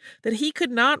 noting that he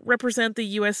could not represent the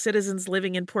U.S. citizens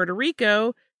living in Puerto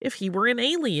Rico if he were an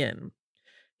alien.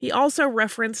 He also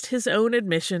referenced his own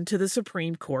admission to the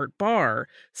Supreme Court bar,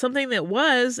 something that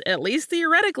was, at least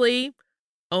theoretically,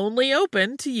 only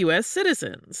open to U.S.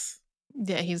 citizens.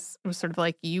 Yeah, it was sort of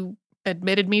like, you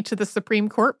admitted me to the Supreme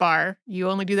Court bar. You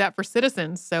only do that for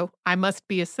citizens, so I must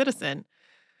be a citizen.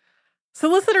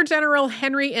 Solicitor General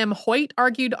Henry M. Hoyt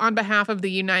argued on behalf of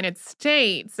the United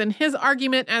States, and his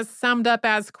argument as summed up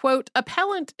as, quote,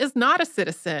 appellant is not a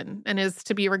citizen and is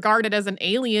to be regarded as an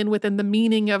alien within the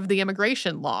meaning of the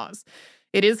immigration laws.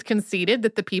 It is conceded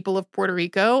that the people of Puerto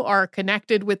Rico are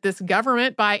connected with this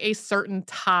government by a certain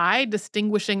tie,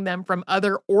 distinguishing them from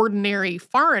other ordinary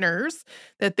foreigners,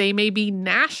 that they may be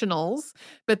nationals,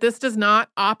 but this does not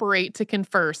operate to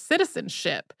confer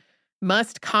citizenship.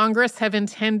 Must Congress have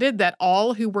intended that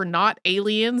all who were not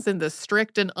aliens in the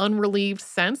strict and unrelieved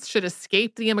sense should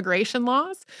escape the immigration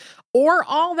laws? Or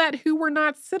all that who were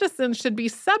not citizens should be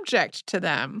subject to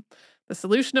them? The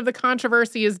solution of the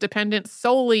controversy is dependent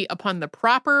solely upon the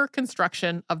proper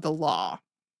construction of the law.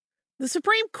 The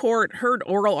Supreme Court heard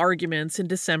oral arguments in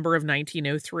December of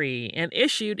 1903 and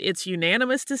issued its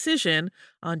unanimous decision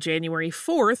on January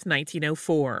 4th,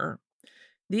 1904.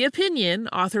 The opinion,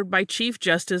 authored by Chief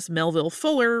Justice Melville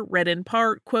Fuller, read in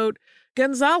part, quote,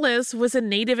 Gonzales was a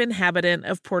native inhabitant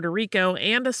of Puerto Rico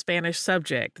and a Spanish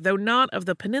subject, though not of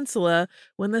the peninsula,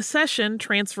 when the cession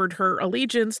transferred her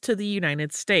allegiance to the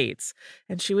United States,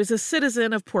 and she was a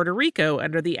citizen of Puerto Rico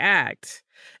under the Act.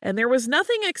 And there was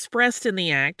nothing expressed in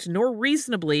the Act, nor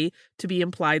reasonably to be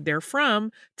implied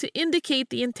therefrom, to indicate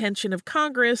the intention of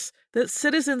Congress that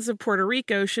citizens of Puerto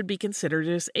Rico should be considered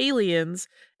as aliens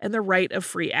and the right of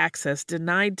free access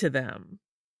denied to them.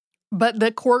 But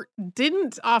the court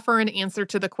didn't offer an answer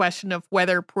to the question of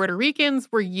whether Puerto Ricans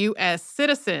were U.S.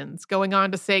 citizens, going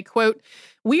on to say, quote,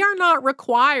 "We are not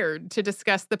required to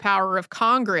discuss the power of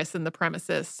Congress in the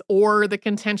premises or the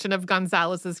contention of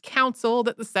Gonzalez's counsel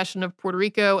that the cession of Puerto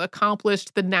Rico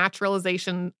accomplished the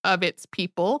naturalization of its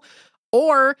people,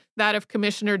 or that of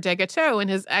Commissioner Degateau in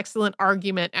his excellent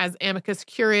argument as amicus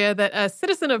curiae that a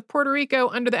citizen of Puerto Rico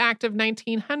under the Act of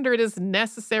 1900 is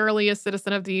necessarily a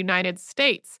citizen of the United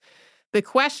States. The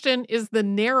question is the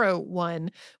narrow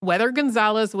one, whether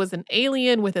Gonzales was an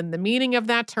alien within the meaning of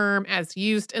that term as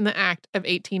used in the Act of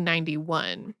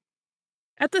 1891.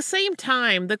 At the same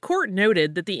time, the court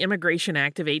noted that the Immigration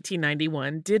Act of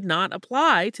 1891 did not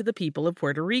apply to the people of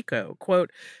Puerto Rico. Quote,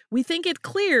 "We think it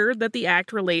clear that the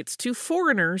act relates to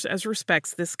foreigners as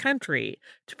respects this country,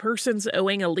 to persons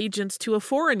owing allegiance to a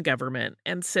foreign government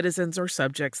and citizens or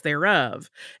subjects thereof,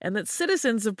 and that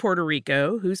citizens of Puerto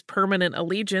Rico, whose permanent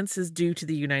allegiance is due to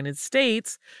the United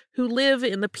States, who live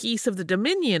in the peace of the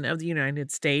dominion of the United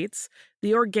States,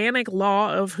 the organic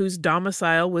law of whose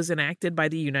domicile was enacted by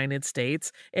the United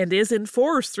States and is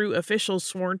enforced through officials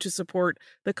sworn to support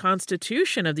the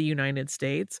Constitution of the United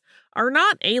States, are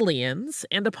not aliens,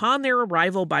 and upon their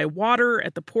arrival by water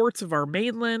at the ports of our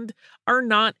mainland, are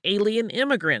not alien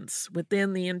immigrants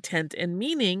within the intent and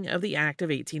meaning of the Act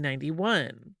of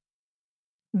 1891.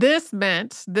 This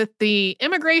meant that the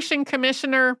Immigration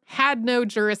Commissioner had no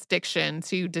jurisdiction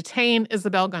to detain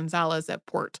Isabel González at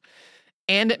port.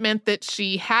 And it meant that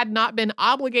she had not been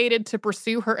obligated to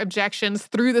pursue her objections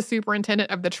through the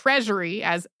Superintendent of the Treasury,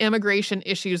 as immigration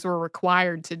issues were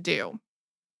required to do.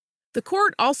 The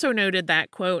court also noted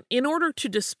that, quote, "In order to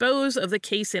dispose of the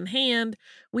case in hand,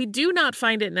 we do not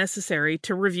find it necessary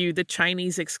to review the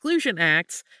Chinese Exclusion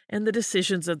Acts and the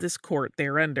decisions of this court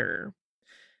thereunder."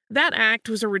 That act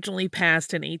was originally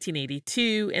passed in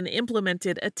 1882 and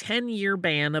implemented a 10-year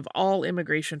ban of all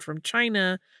immigration from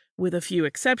China, with a few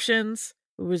exceptions.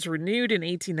 It was renewed in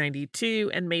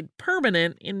 1892 and made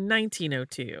permanent in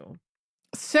 1902.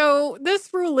 So this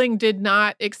ruling did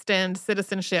not extend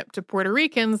citizenship to Puerto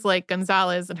Ricans like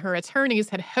González and her attorneys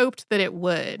had hoped that it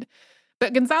would.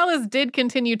 But González did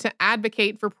continue to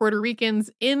advocate for Puerto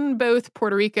Ricans in both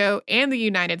Puerto Rico and the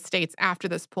United States after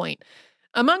this point.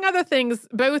 Among other things,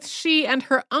 both she and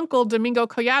her uncle, Domingo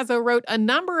Collazo, wrote a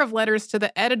number of letters to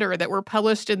the editor that were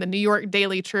published in the New York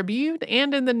Daily Tribune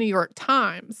and in the New York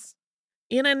Times.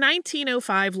 In a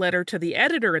 1905 letter to the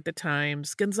editor at the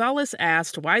Times, González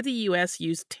asked why the U.S.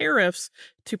 used tariffs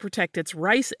to protect its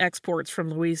rice exports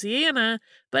from Louisiana,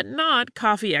 but not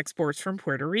coffee exports from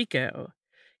Puerto Rico.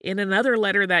 In another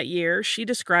letter that year, she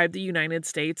described the United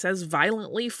States as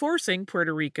violently forcing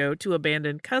Puerto Rico to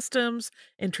abandon customs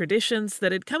and traditions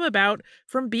that had come about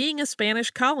from being a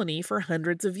Spanish colony for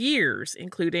hundreds of years,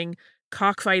 including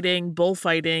cockfighting,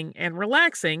 bullfighting, and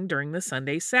relaxing during the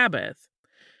Sunday Sabbath.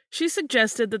 She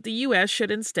suggested that the U.S.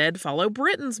 should instead follow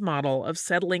Britain's model of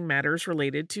settling matters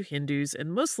related to Hindus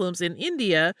and Muslims in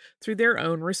India through their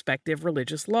own respective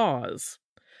religious laws.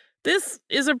 This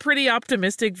is a pretty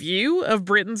optimistic view of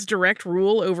Britain's direct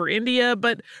rule over India,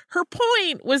 but her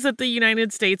point was that the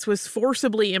United States was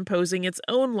forcibly imposing its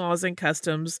own laws and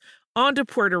customs onto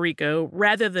Puerto Rico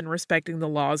rather than respecting the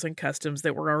laws and customs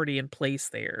that were already in place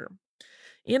there.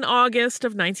 In August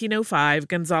of 1905,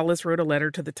 González wrote a letter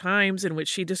to the Times in which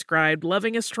she described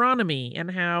loving astronomy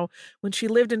and how, when she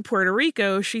lived in Puerto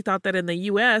Rico, she thought that in the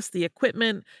U.S., the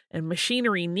equipment and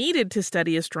machinery needed to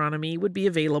study astronomy would be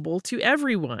available to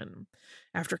everyone.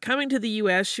 After coming to the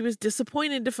U.S., she was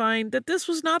disappointed to find that this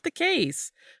was not the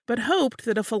case, but hoped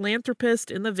that a philanthropist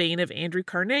in the vein of Andrew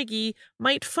Carnegie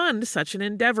might fund such an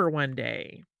endeavor one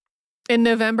day. In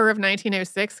November of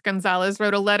 1906, González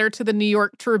wrote a letter to the New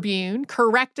York Tribune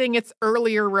correcting its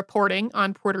earlier reporting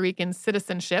on Puerto Rican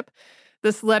citizenship.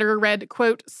 This letter read,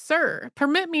 quote, "Sir,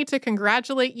 permit me to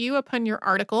congratulate you upon your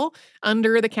article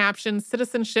under the caption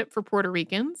Citizenship for Puerto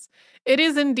Ricans. It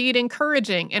is indeed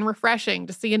encouraging and refreshing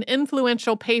to see an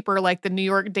influential paper like the New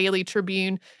York Daily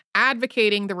Tribune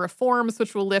advocating the reforms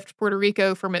which will lift Puerto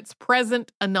Rico from its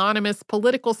present anonymous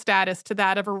political status to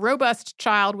that of a robust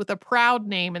child with a proud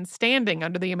name and standing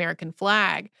under the American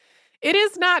flag. It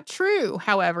is not true,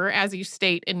 however, as you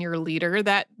state in your leader,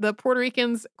 that the Puerto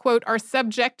Ricans, quote, are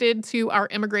subjected to our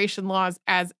immigration laws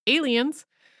as aliens.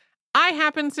 I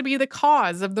happen to be the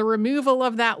cause of the removal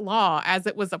of that law as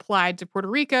it was applied to Puerto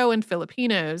Rico and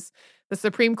Filipinos. The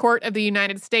Supreme Court of the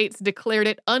United States declared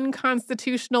it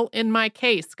unconstitutional in my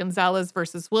case, Gonzales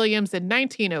versus Williams, in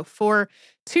 1904,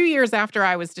 2 years after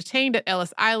I was detained at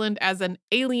Ellis Island as an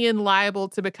alien liable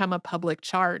to become a public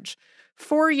charge.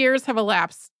 4 years have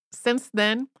elapsed since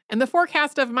then, and the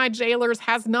forecast of my jailers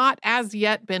has not as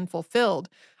yet been fulfilled.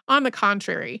 On the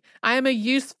contrary, I am a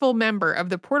useful member of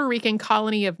the Puerto Rican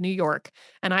colony of New York,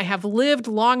 and I have lived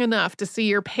long enough to see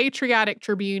your patriotic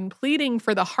tribune pleading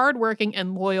for the hardworking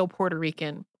and loyal Puerto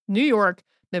Rican. New York,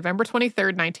 November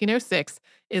 23rd, 1906,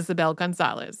 Isabel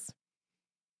González.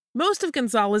 Most of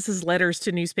Gonzales's letters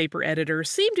to newspaper editors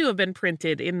seem to have been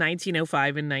printed in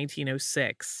 1905 and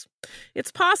 1906.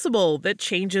 It's possible that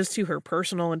changes to her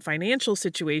personal and financial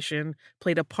situation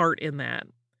played a part in that.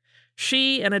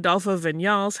 She and Adolfo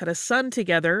Viñals had a son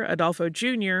together, Adolfo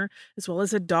Jr., as well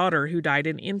as a daughter who died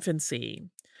in infancy.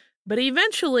 But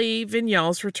eventually,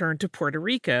 Viñals returned to Puerto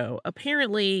Rico,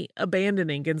 apparently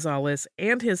abandoning Gonzales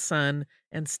and his son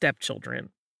and stepchildren.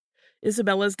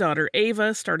 Isabella's daughter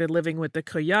Ava started living with the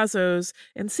Collazos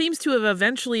and seems to have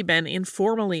eventually been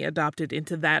informally adopted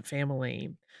into that family.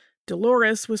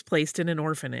 Dolores was placed in an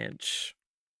orphanage.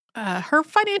 Her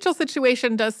financial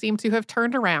situation does seem to have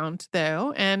turned around,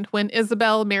 though, and when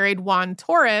Isabel married Juan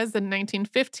Torres in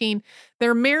 1915,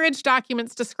 their marriage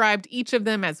documents described each of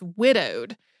them as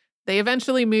widowed. They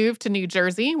eventually moved to New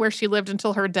Jersey, where she lived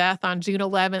until her death on June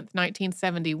 11th,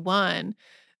 1971.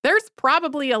 There's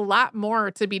probably a lot more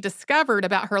to be discovered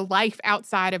about her life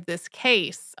outside of this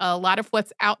case. A lot of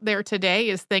what's out there today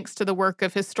is thanks to the work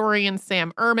of historian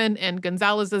Sam Ehrman and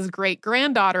Gonzalez's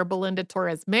great-granddaughter, Belinda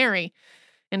Torres Mary.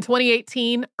 In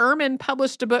 2018, Ehrman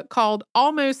published a book called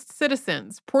Almost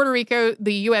Citizens, Puerto Rico,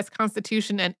 the U.S.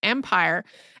 Constitution and Empire,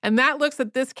 and that looks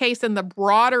at this case in the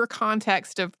broader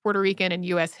context of Puerto Rican and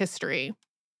U.S. history.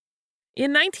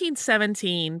 In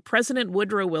 1917, President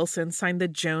Woodrow Wilson signed the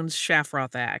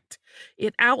Jones-Shafroth Act.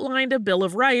 It outlined a Bill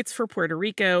of Rights for Puerto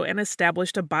Rico and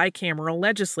established a bicameral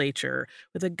legislature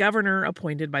with a governor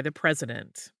appointed by the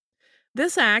president.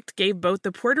 This act gave both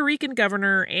the Puerto Rican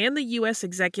governor and the U.S.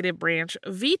 executive branch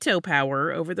veto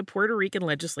power over the Puerto Rican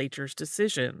legislature's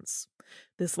decisions.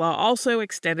 This law also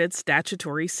extended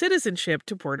statutory citizenship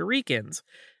to Puerto Ricans,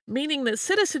 meaning that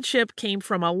citizenship came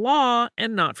from a law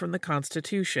and not from the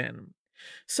Constitution.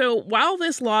 So while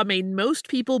this law made most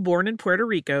people born in Puerto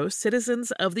Rico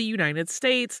citizens of the United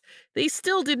States, they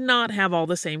still did not have all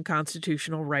the same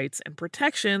constitutional rights and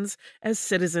protections as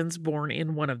citizens born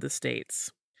in one of the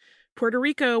states. Puerto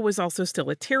Rico was also still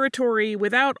a territory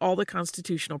without all the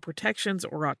constitutional protections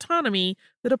or autonomy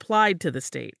that applied to the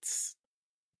states.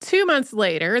 2 months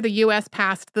later, the U.S.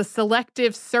 passed the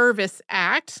Selective Service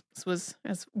Act. This was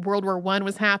as World War I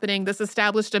was happening. This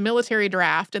established a military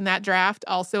draft, and that draft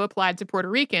also applied to Puerto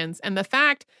Ricans. And the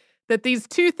fact that these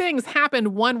two things happened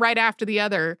one right after the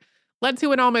other led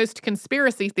to an almost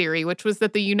conspiracy theory, which was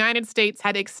that the United States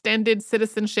had extended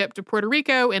citizenship to Puerto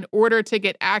Rico in order to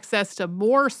get access to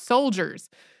more soldiers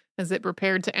as it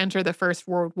prepared to enter the First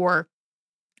World War.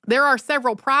 There are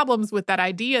several problems with that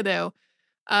idea, though.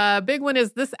 A big one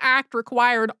is this act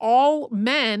required all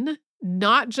men,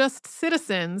 not just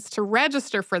citizens, to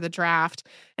register for the draft,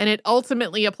 and it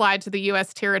ultimately applied to the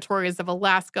U.S. territories of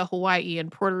Alaska, Hawaii,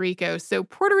 and Puerto Rico. So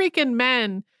Puerto Rican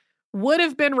men would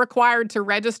have been required to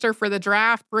register for the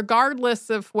draft regardless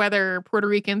of whether Puerto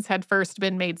Ricans had first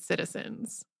been made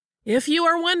citizens. If you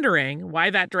are wondering why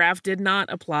that draft did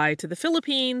not apply to the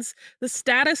Philippines, the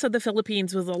status of the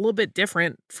Philippines was a little bit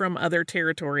different from other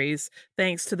territories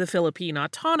thanks to the Philippine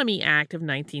Autonomy Act of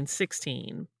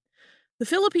 1916. The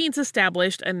Philippines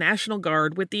established a National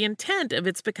Guard with the intent of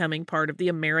its becoming part of the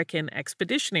American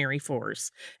Expeditionary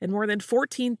Force, and more than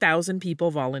 14,000 people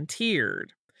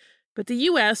volunteered. But the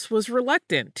U.S. was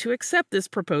reluctant to accept this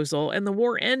proposal, and the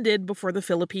war ended before the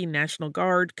Philippine National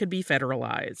Guard could be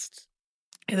federalized.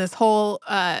 This whole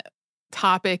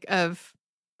topic of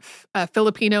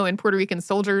Filipino and Puerto Rican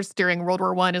soldiers during World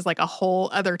War I is like a whole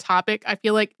other topic. I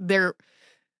feel like there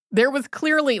was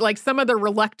clearly like some of the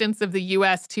reluctance of the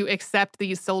U.S. to accept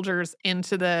these soldiers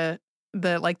into the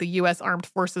U.S. armed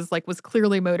forces like was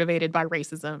clearly motivated by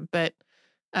racism, but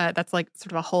that's like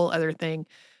sort of a whole other thing.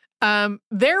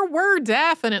 There were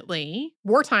definitely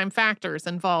wartime factors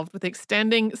involved with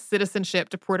extending citizenship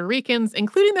to Puerto Ricans,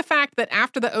 including the fact that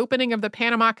after the opening of the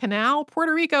Panama Canal,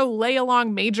 Puerto Rico lay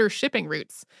along major shipping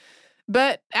routes.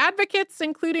 But advocates,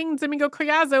 including Domingo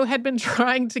Collazo, had been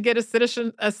trying to get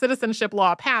a citizenship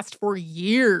law passed for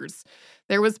years.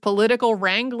 There was political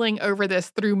wrangling over this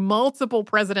through multiple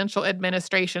presidential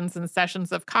administrations and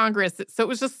sessions of Congress. So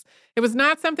it was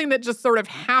not something that just sort of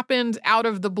happened out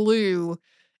of the blue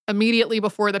immediately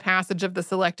before the passage of the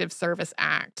Selective Service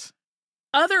Act.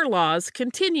 Other laws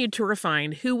continued to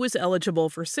refine who was eligible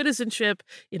for citizenship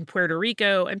in Puerto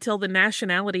Rico until the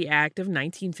Nationality Act of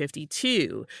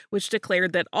 1952, which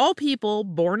declared that all people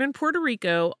born in Puerto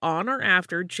Rico on or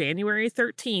after January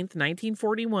 13th,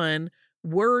 1941,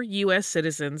 were U.S.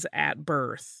 citizens at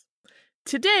birth.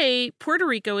 Today, Puerto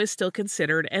Rico is still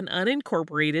considered an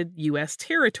unincorporated U.S.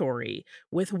 territory,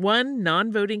 with one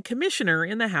non-voting commissioner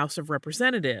in the House of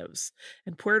Representatives.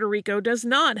 And Puerto Rico does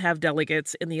not have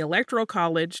delegates in the Electoral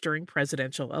College during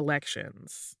presidential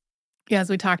elections. Yeah, as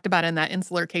we talked about in that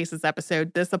Insular Cases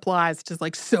episode, this applies to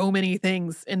like so many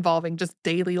things involving just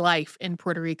daily life in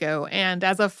Puerto Rico. And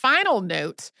as a final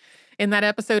note, in that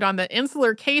episode on the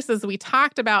Insular Cases, we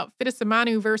talked about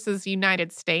Fidesimanu versus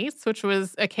United States, which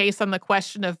was a case on the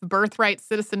question of birthright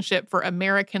citizenship for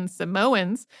American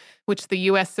Samoans, which the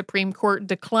U.S. Supreme Court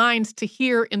declined to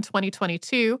hear in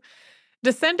 2022.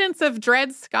 Descendants of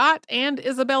Dred Scott and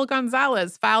Isabel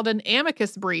Gonzales filed an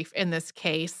amicus brief in this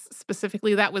case.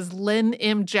 Specifically, that was Lynn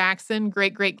M. Jackson,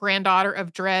 great-great-granddaughter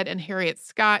of Dred and Harriet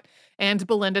Scott, and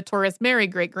Belinda Torres Mary,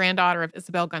 great-granddaughter of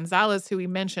Isabel Gonzales, who we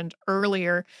mentioned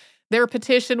earlier. Their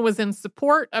petition was in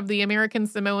support of the American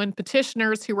Samoan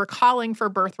petitioners who were calling for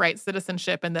birthright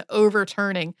citizenship and the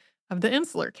overturning of the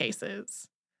Insular Cases.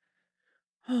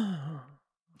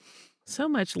 So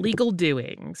much legal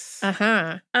doings.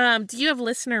 Uh-huh. Do you have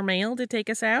listener mail to take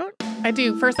us out? I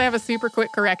do. First, I have a super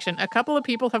quick correction. A couple of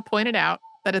people have pointed out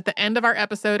that at the end of our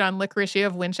episode on Licoricia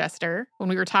of Winchester, when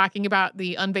we were talking about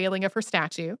the unveiling of her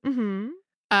statue,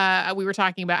 we were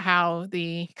talking about how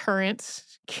the current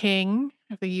king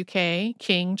of the UK,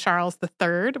 King Charles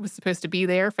III, was supposed to be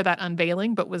there for that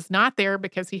unveiling, but was not there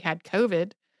because he had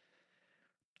COVID.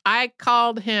 I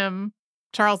called him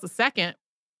Charles II.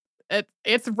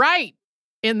 It's right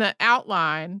in the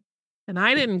outline. And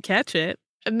I didn't catch it.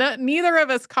 Neither of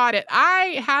us caught it.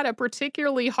 I had a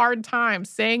particularly hard time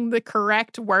saying the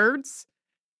correct words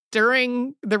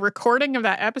during the recording of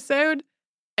that episode,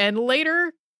 and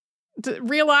later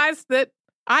realized that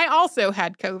I also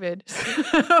had COVID.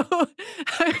 So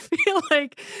I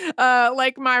feel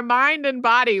like my mind and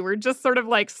body were just sort of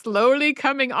like slowly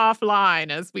coming offline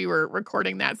as we were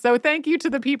recording that. So thank you to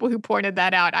the people who pointed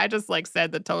that out. I just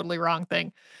said the totally wrong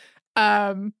thing.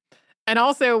 And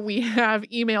also we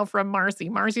have email from Marcy.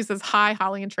 Marcy says, "Hi,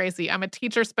 Holly and Tracy. I'm a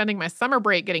teacher spending my summer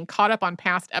break getting caught up on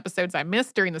past episodes I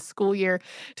missed during the school year.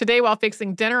 Today, while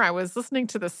fixing dinner, I was listening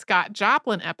to the Scott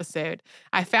Joplin episode.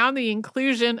 I found the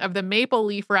inclusion of the maple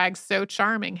leaf rag so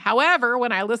charming. However,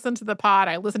 when I listened to the pod,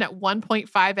 I listened at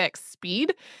 1.5x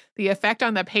speed. The effect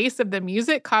on the pace of the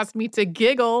music caused me to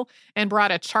giggle and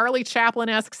brought a Charlie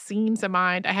Chaplin-esque scene to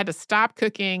mind. I had to stop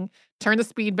cooking, turn the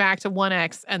speed back to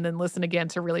 1x, and then listen again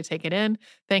to really take it in.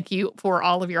 Thank you for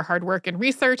all of your hard work and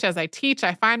research. As I teach,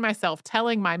 I find myself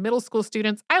telling my middle school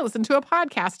students, I listened to a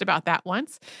podcast about that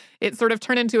once. It sort of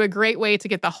turned into a great way to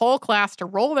get the whole class to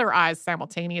roll their eyes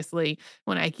simultaneously.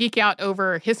 When I geek out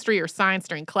over history or science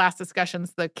during class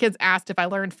discussions, the kids asked if I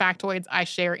learned factoids I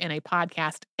share in a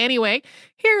podcast. Anyway,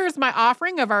 here's my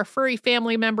offering of our furry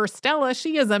family member, Stella.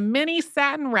 She is a mini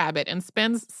satin rabbit and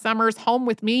spends summers home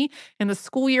with me in the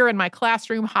school year in my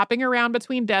classroom, hopping around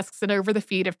between desks and over the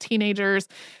feet of teenagers.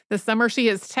 This summer, she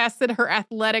has tested her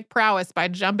athletic prowess by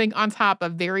jumping on top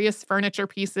of various furniture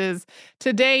pieces.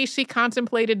 Today, she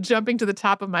contemplated jumping to the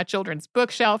top of my children's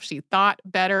bookshelf. She thought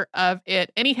better of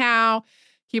it. Anyhow,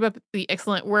 keep up the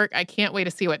excellent work. I can't wait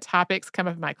to see what topics come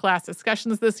up in my class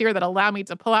discussions this year that allow me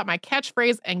to pull out my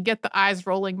catchphrase and get the eyes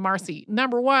rolling. Marcy,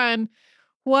 number 1,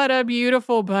 what a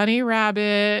beautiful bunny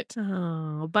rabbit.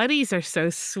 Oh, bunnies are so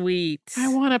sweet. I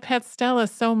want to pet Stella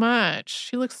so much.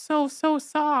 She looks so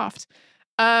soft.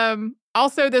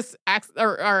 Also, this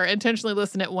or intentionally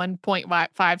listen at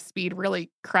 1.5 speed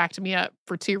really cracked me up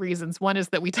for 2 reasons. One is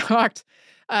that we talked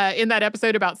in that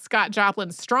episode about Scott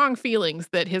Joplin's strong feelings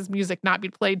that his music not be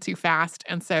played too fast.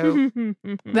 And so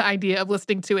the idea of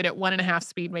listening to it at 1.5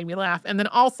 speed made me laugh. And then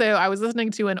also I was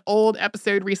listening to an old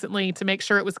episode recently to make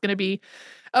sure it was going to be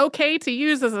okay to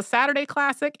use as a Saturday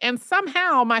classic. And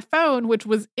somehow my phone, which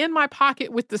was in my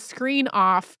pocket with the screen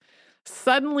off,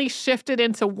 suddenly shifted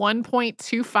into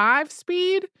 1.25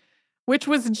 speed, which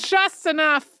was just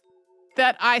enough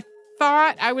that I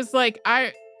thought, I was like,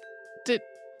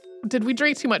 did we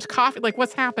drink too much coffee? Like,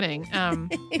 what's happening?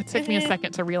 It took me a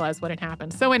second to realize what had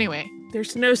happened. So anyway,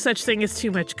 There's no such thing as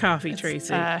too much coffee, Tracy.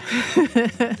 So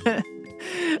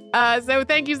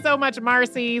thank you so much,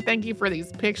 Marcy. Thank you for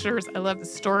these pictures. I love the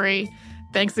story.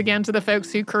 Thanks again to the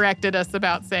folks who corrected us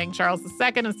about saying Charles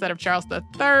II instead of Charles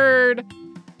III.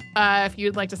 If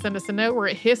you'd like to send us a note, we're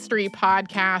at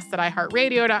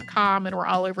historypodcast@iheartradio.com, and we're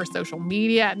all over social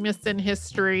media at Missed in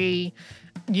History.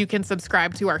 You can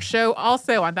subscribe to our show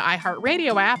also on the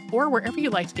iHeartRadio app or wherever you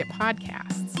like to get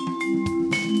podcasts.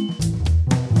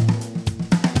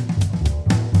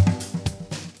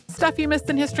 Stuff You Missed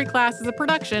in History Class is a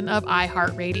production of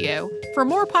iHeartRadio. For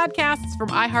more podcasts from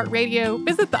iHeartRadio,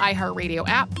 visit the iHeartRadio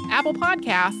app, Apple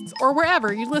Podcasts, or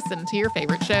wherever you listen to your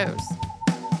favorite shows.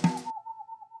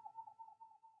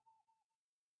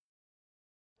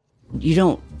 You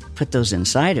don't put those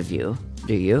inside of you,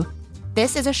 do you?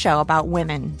 This is a show about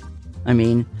women. I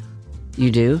mean,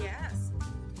 you do?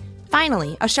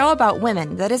 Finally, a show about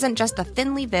women that isn't just a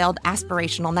thinly veiled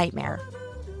aspirational nightmare.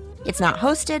 It's not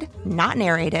hosted, not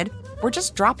narrated. We're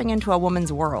just dropping into a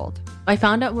woman's world. I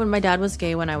found out when my dad was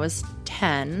gay when I was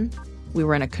 10. We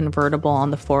were in a convertible on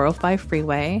the 405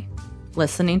 freeway,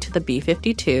 listening to the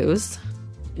B-52s.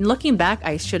 And looking back,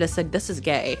 I should have said, this is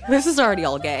gay. This is already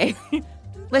all gay.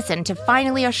 Listen to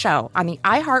Finally a Show on the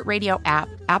iHeartRadio app,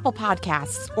 Apple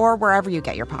Podcasts, or wherever you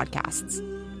get your podcasts.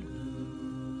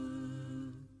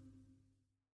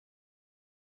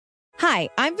 Hi,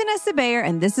 I'm Vanessa Bayer,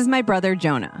 and this is my brother,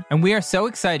 Jonah. And we are so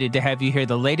excited to have you hear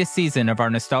the latest season of our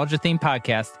nostalgia-themed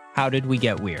podcast, How Did We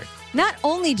Get Weird? Not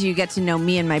only do you get to know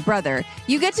me and my brother,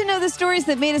 you get to know the stories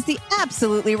that made us the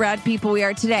absolutely rad people we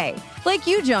are today. Like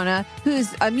you, Jonah,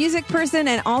 who's a music person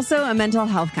and also a mental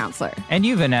health counselor. And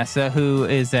you, Vanessa, who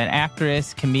is an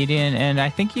actress, comedian, and I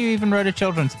think you even wrote a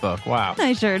children's book. Wow.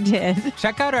 I sure did.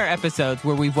 Check out our episodes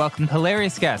where we've welcomed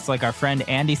hilarious guests like our friend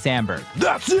Andy Samberg.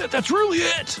 That's it. That's really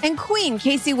it. And Queen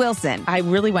Casey Wilson. I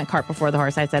really went cart before the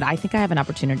horse. I said, I think I have an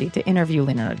opportunity to interview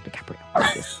Leonardo DiCaprio.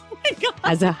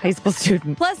 As a high school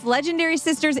student. Plus legendary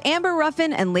sisters Amber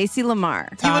Ruffin and Lacey Lamar.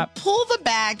 You would pull the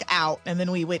bag out, and then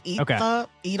we would eat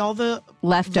all the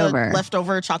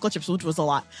leftover chocolate chips, which was a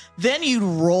lot. Then you'd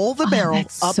roll the barrel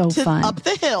up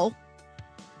the hill,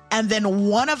 and then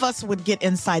one of us would get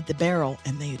inside the barrel,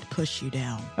 and they'd push you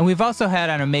down. And we've also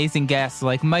had on amazing guests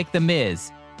like Mike the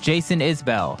Miz, Jason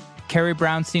Isbell, Carrie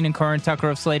Brownstein and Corin Tucker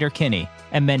of Slater-Kinney,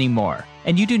 and many more.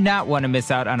 And you do not want to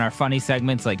miss out on our funny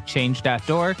segments like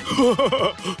Change.dork.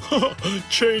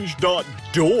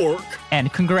 Change.dork.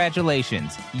 And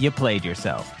congratulations, you played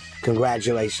yourself.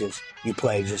 Congratulations, you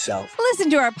played yourself. Listen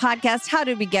to our podcast, How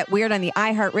Did We Get Weird, on the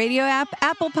iHeartRadio app,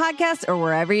 Apple Podcasts, or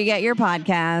wherever you get your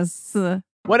podcasts.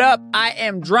 What up? I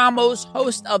am Dramos,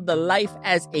 host of the Life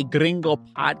as a Gringo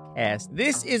podcast.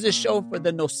 This is a show for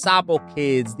the No Sabo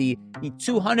kids, the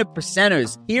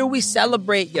 200%ers. Here we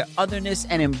celebrate your otherness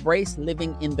and embrace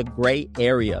living in the gray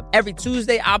area. Every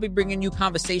Tuesday, I'll be bringing you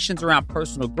conversations around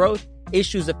personal growth,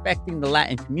 issues affecting the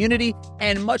Latin community,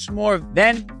 and much more.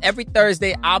 Then, every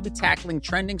Thursday, I'll be tackling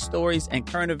trending stories and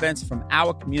current events from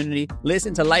our community.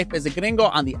 Listen to Life as a Gringo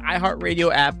on the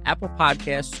iHeartRadio app, Apple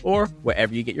Podcasts, or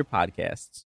wherever you get your podcasts.